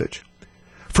message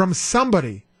from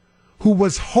somebody who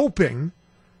was hoping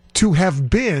to have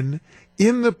been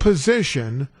in the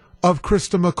position of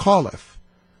Krista McAuliffe,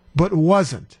 but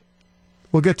wasn't.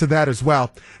 We'll get to that as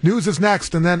well. News is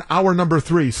next, and then hour number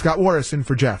 3. Scott Warras in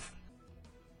for Jeff.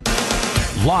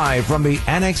 Live from the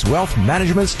Annex Wealth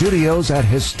Management Studios at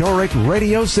historic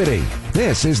Radio City,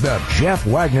 this is the Jeff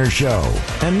Wagner Show.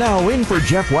 And now in for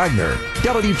Jeff Wagner,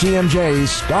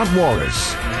 WTMJ's Scott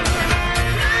Warras.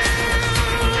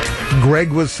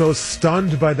 Greg was so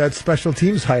stunned by that special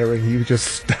teams hiring, he just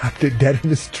stopped it dead in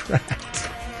his tracks.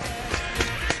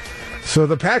 So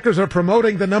the Packers are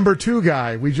promoting the number 2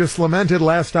 guy. We just lamented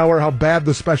last hour how bad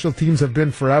the special teams have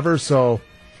been forever, so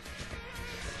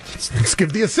let's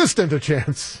give the assistant a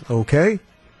chance. Okay?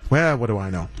 Well, what do I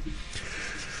know?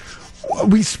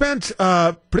 We spent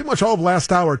pretty much all of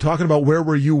last hour talking about where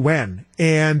were you when,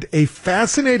 and a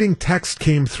fascinating text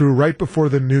came through right before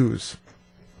the news.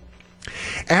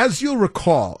 As you'll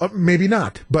recall, maybe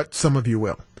not, but some of you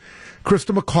will,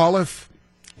 Krista McAuliffe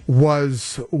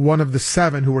was one of the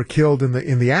 7 who were killed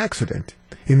in the accident,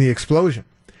 in the explosion.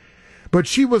 But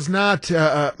she was not,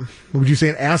 would you say,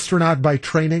 an astronaut by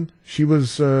training? She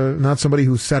was not somebody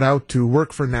who set out to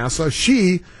work for NASA.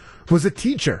 She was a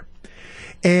teacher.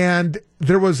 And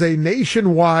there was a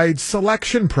nationwide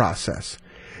selection process.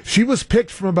 She was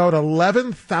picked from about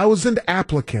 11,000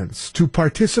 applicants to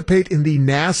participate in the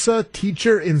NASA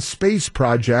Teacher in Space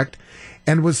project,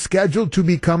 and was scheduled to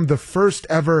become the first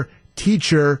ever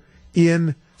teacher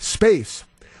in space.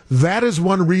 That is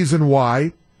one reason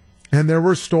why, and there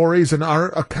were stories and our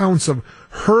accounts of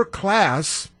her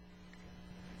class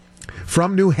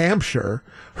from New Hampshire,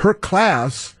 her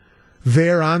class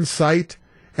there on site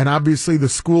and obviously the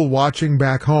school watching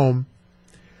back home.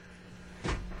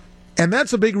 And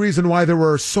that's a big reason why there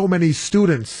were so many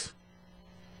students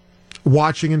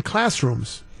watching in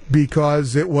classrooms,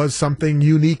 because it was something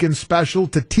unique and special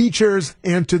to teachers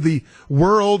and to the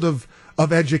world of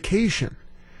education.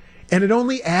 And it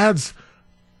only adds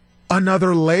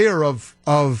another layer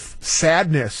of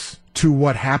sadness to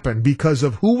what happened because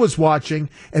of who was watching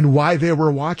and why they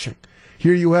were watching.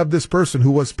 Here you have this person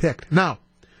who was picked. Now,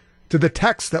 to the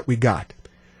text that we got.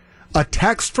 A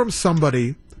text from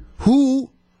somebody who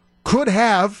could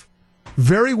have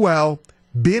very well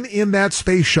been in that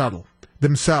space shuttle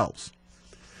themselves.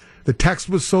 The text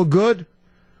was so good,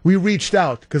 we reached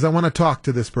out because I want to talk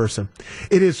to this person.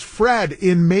 It is Fred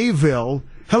in Mayville.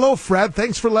 Hello, Fred.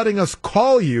 Thanks for letting us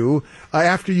call you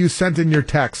after you sent in your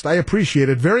text. I appreciate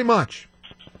it very much.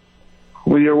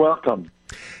 Well, you're welcome.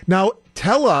 Now,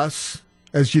 tell us,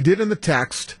 as you did in the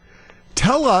text,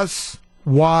 tell us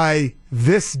why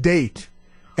this date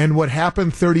and what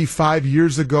happened 35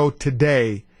 years ago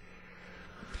today,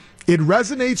 it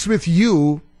resonates with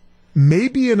you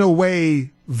maybe in a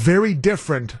way very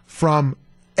different from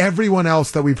everyone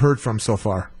else that we've heard from so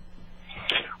far.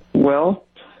 Well,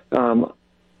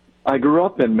 I grew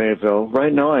up in Mayville.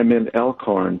 Right now I'm in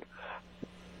Elkhorn,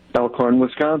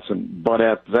 Wisconsin. But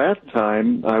at that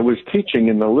time, I was teaching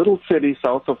in the little city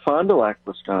south of Fond du Lac,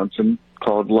 Wisconsin,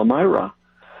 called Lamira.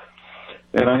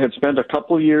 And I had spent a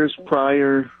couple years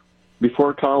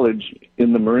before college,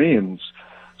 in the Marines.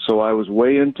 So I was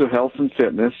way into health and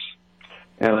fitness,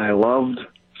 and I loved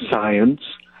science.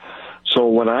 So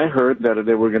when I heard that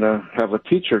they were going to have a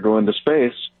teacher go into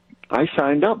space, I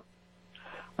signed up.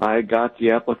 I got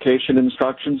the application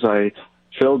instructions. I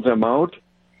filled them out.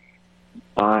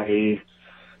 I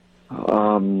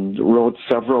wrote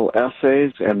several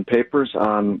essays and papers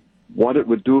on what it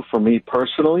would do for me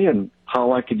personally and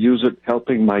how I could use it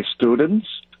helping my students.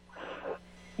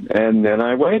 And then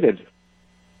I waited.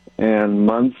 And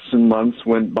months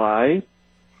went by,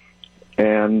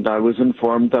 and I was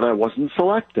informed that I wasn't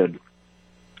selected.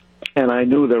 And I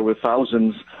knew there were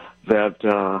thousands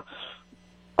that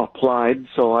applied,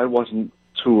 so I wasn't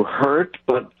too hurt,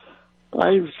 but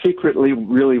I secretly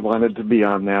really wanted to be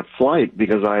on that flight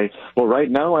because right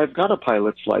now I've got a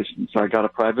pilot's license. I got a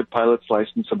private pilot's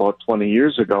license about 20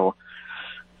 years ago.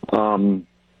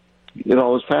 It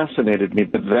always fascinated me,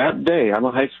 but that day, I'm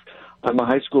a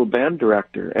high school band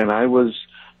director, and I was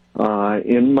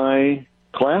in my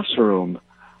classroom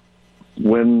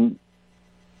when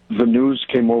the news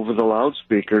came over the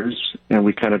loudspeakers, and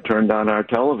we kind of turned on our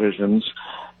televisions,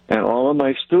 and all of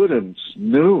my students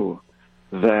knew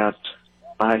that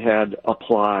I had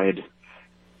applied,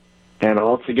 and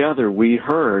all together we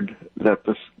heard that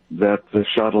the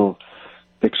shuttle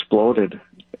exploded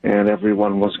and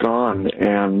everyone was gone,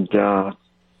 and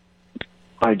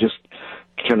I just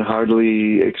can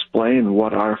hardly explain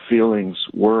what our feelings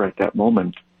were at that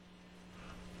moment.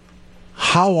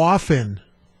 How often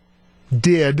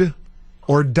did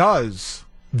or does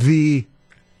the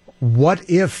what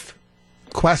if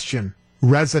question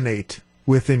resonate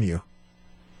within you?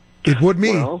 It would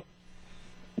me. Well,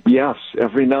 yes,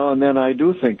 every now and then I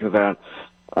do think of that.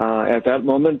 At that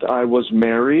moment, I was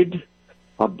married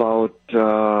about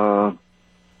 7-8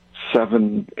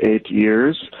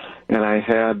 years, and I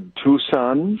had 2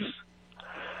 sons,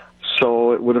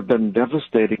 so it would have been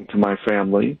devastating to my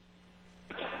family.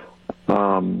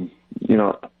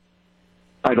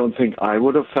 I don't think I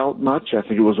would have felt much. I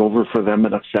think it was over for them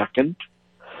in a second.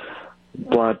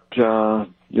 But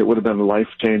it would have been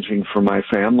life-changing for my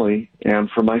family and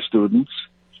for my students.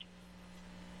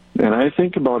 And I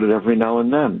think about it every now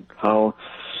and then, how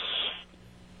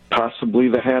possibly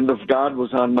the hand of God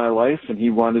was on my life and he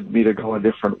wanted me to go a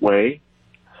different way.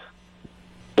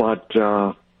 But,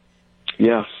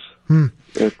 yes,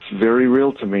 it's very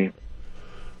real to me.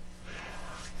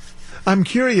 I'm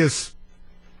curious,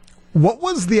 what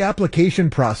was the application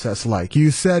process like?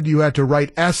 You said you had to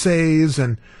write essays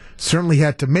and certainly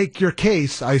had to make your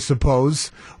case, I suppose.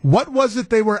 What was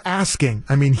it they were asking?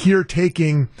 I mean, here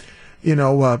taking,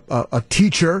 a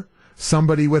teacher,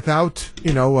 somebody without,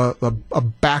 a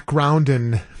background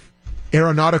in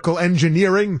aeronautical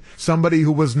engineering, somebody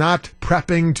who was not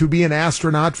prepping to be an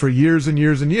astronaut for years and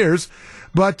years and years,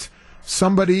 but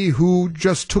somebody who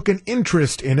just took an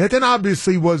interest in it and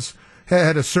obviously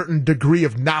had a certain degree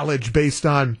of knowledge based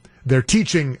on their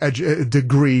teaching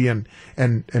degree and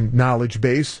knowledge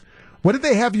base. What did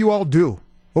they have you all do?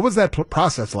 What was that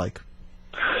process like?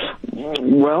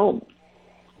 Well,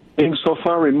 being so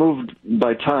far removed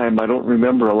by time, I don't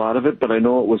remember a lot of it, but I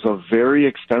know it was a very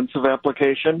extensive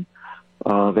application.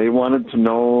 They wanted to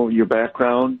know your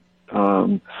background,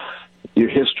 your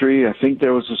history. I think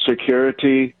there was a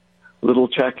security little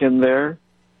check in there.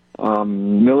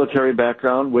 Military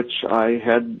background, which I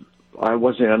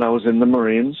was in the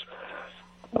Marines.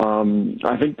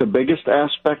 I think the biggest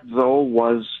aspect, though,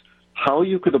 was how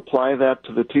you could apply that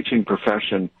to the teaching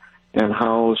profession and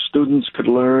how students could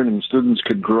learn and students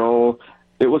could grow.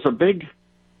 It was a big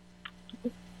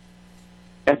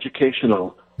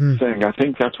educational thing. I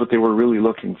think that's what they were really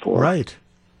looking for. Right.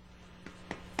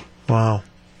 Wow.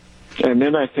 And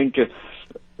then I think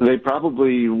they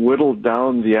probably whittled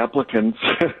down the applicants,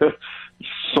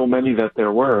 so many that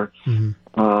there were,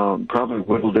 probably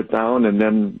whittled it down, and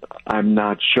then I'm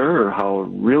not sure how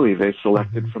really they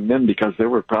selected from them, because there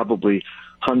were probably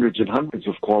hundreds and hundreds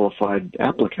of qualified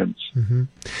applicants.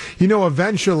 You know,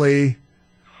 eventually,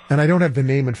 and I don't have the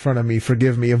name in front of me,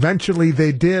 forgive me, eventually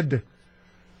they did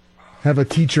have a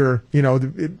teacher, you know,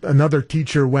 another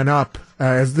teacher went up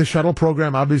as the shuttle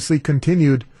program obviously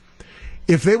continued.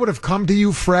 If they would have come to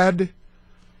you, Fred,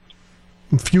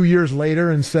 a few years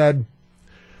later and said,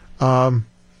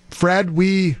 Fred,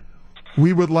 we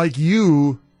would like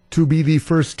you to be the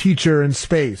first teacher in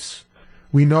space.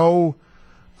 We know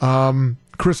Krista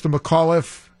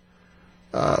McAuliffe,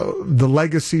 the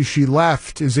legacy she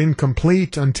left is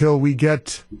incomplete until we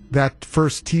get that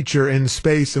first teacher in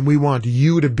space, and we want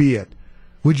you to be it.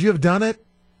 Would you have done it?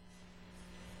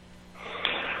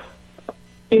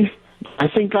 I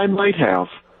think I might have,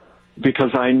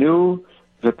 because I knew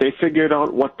that they figured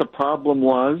out what the problem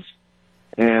was,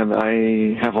 and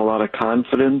I have a lot of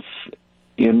confidence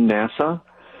in NASA,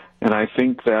 and I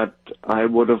think that I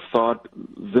would have thought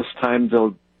this time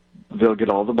they'll get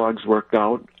all the bugs worked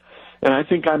out. And I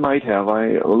think I might have.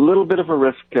 A little bit of a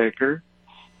risk taker,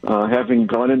 having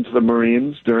gone into the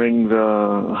Marines during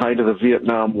the height of the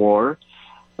Vietnam War.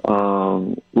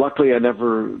 Luckily, I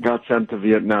never got sent to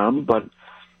Vietnam, but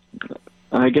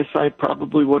I guess I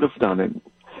probably would have done it.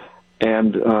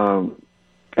 And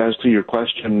as to your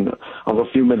question of a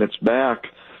few minutes back,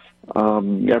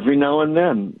 every now and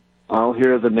then I'll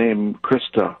hear the name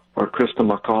Krista or Krista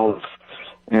McAuliffe,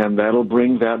 and that'll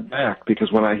bring that back,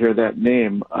 because when I hear that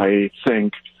name, I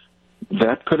think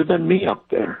that could have been me up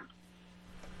there.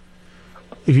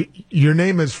 Your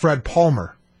name is Fred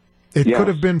Palmer. It Yes. could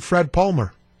have been Fred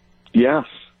Palmer. Yes,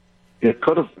 it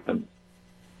could have been.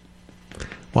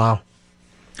 Wow.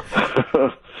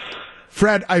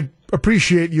 Fred, I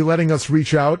appreciate you letting us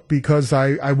reach out, because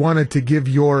I wanted to give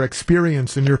your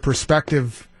experience and your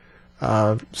perspective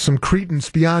some credence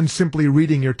beyond simply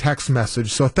reading your text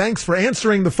message. So thanks for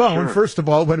answering the phone, first of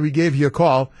all, when we gave you a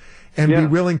call, and be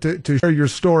willing to share your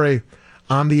story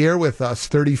on the air with us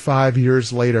 35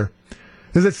 years later.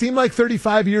 Does it seem like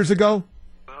 35 years ago?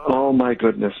 Oh, my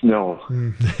goodness, no.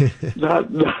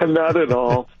 Not at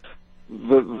all.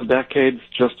 The decades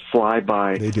just fly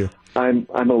by. They do. I'm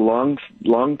a long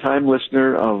time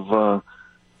listener of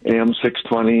AM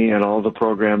 620 and all the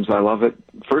programs. I love it.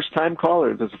 First time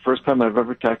caller. This is the first time I've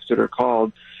ever texted or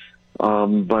called.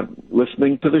 But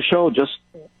listening to the show just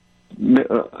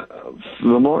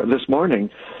this morning,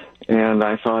 and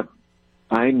I thought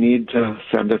I need to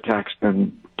send a text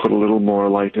and put a little more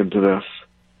light into this.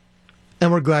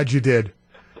 And we're glad you did.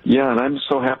 Yeah, and I'm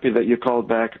so happy that you called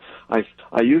back.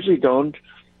 I usually don't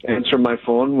answer my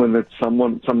phone when it's some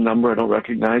number I don't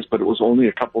recognize, but it was only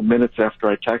a couple minutes after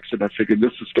I texted. I figured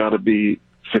this has got to be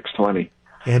 620.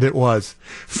 And it was.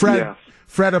 Fred,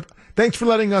 thanks for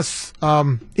letting us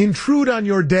intrude on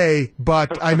your day,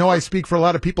 but I know I speak for a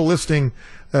lot of people listening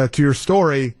to your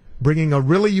story, bringing a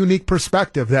really unique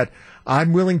perspective that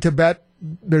I'm willing to bet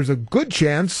there's a good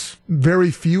chance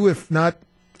very few, if not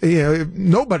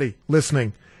nobody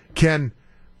listening, can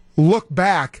look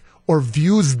back or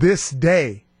views this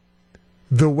day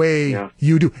the way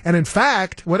you do. And in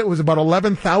fact, what it was, about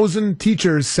 11,000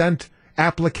 teachers sent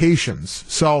applications.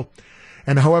 So,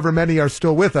 and however many are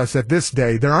still with us at this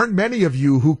day, there aren't many of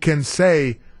you who can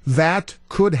say that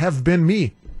could have been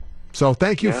me. So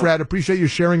thank you, Fred. Appreciate you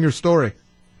sharing your story.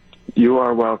 You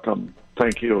are welcome.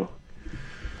 Thank you.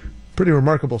 Pretty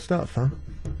remarkable stuff, huh?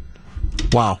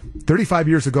 Wow. 35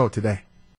 years ago today.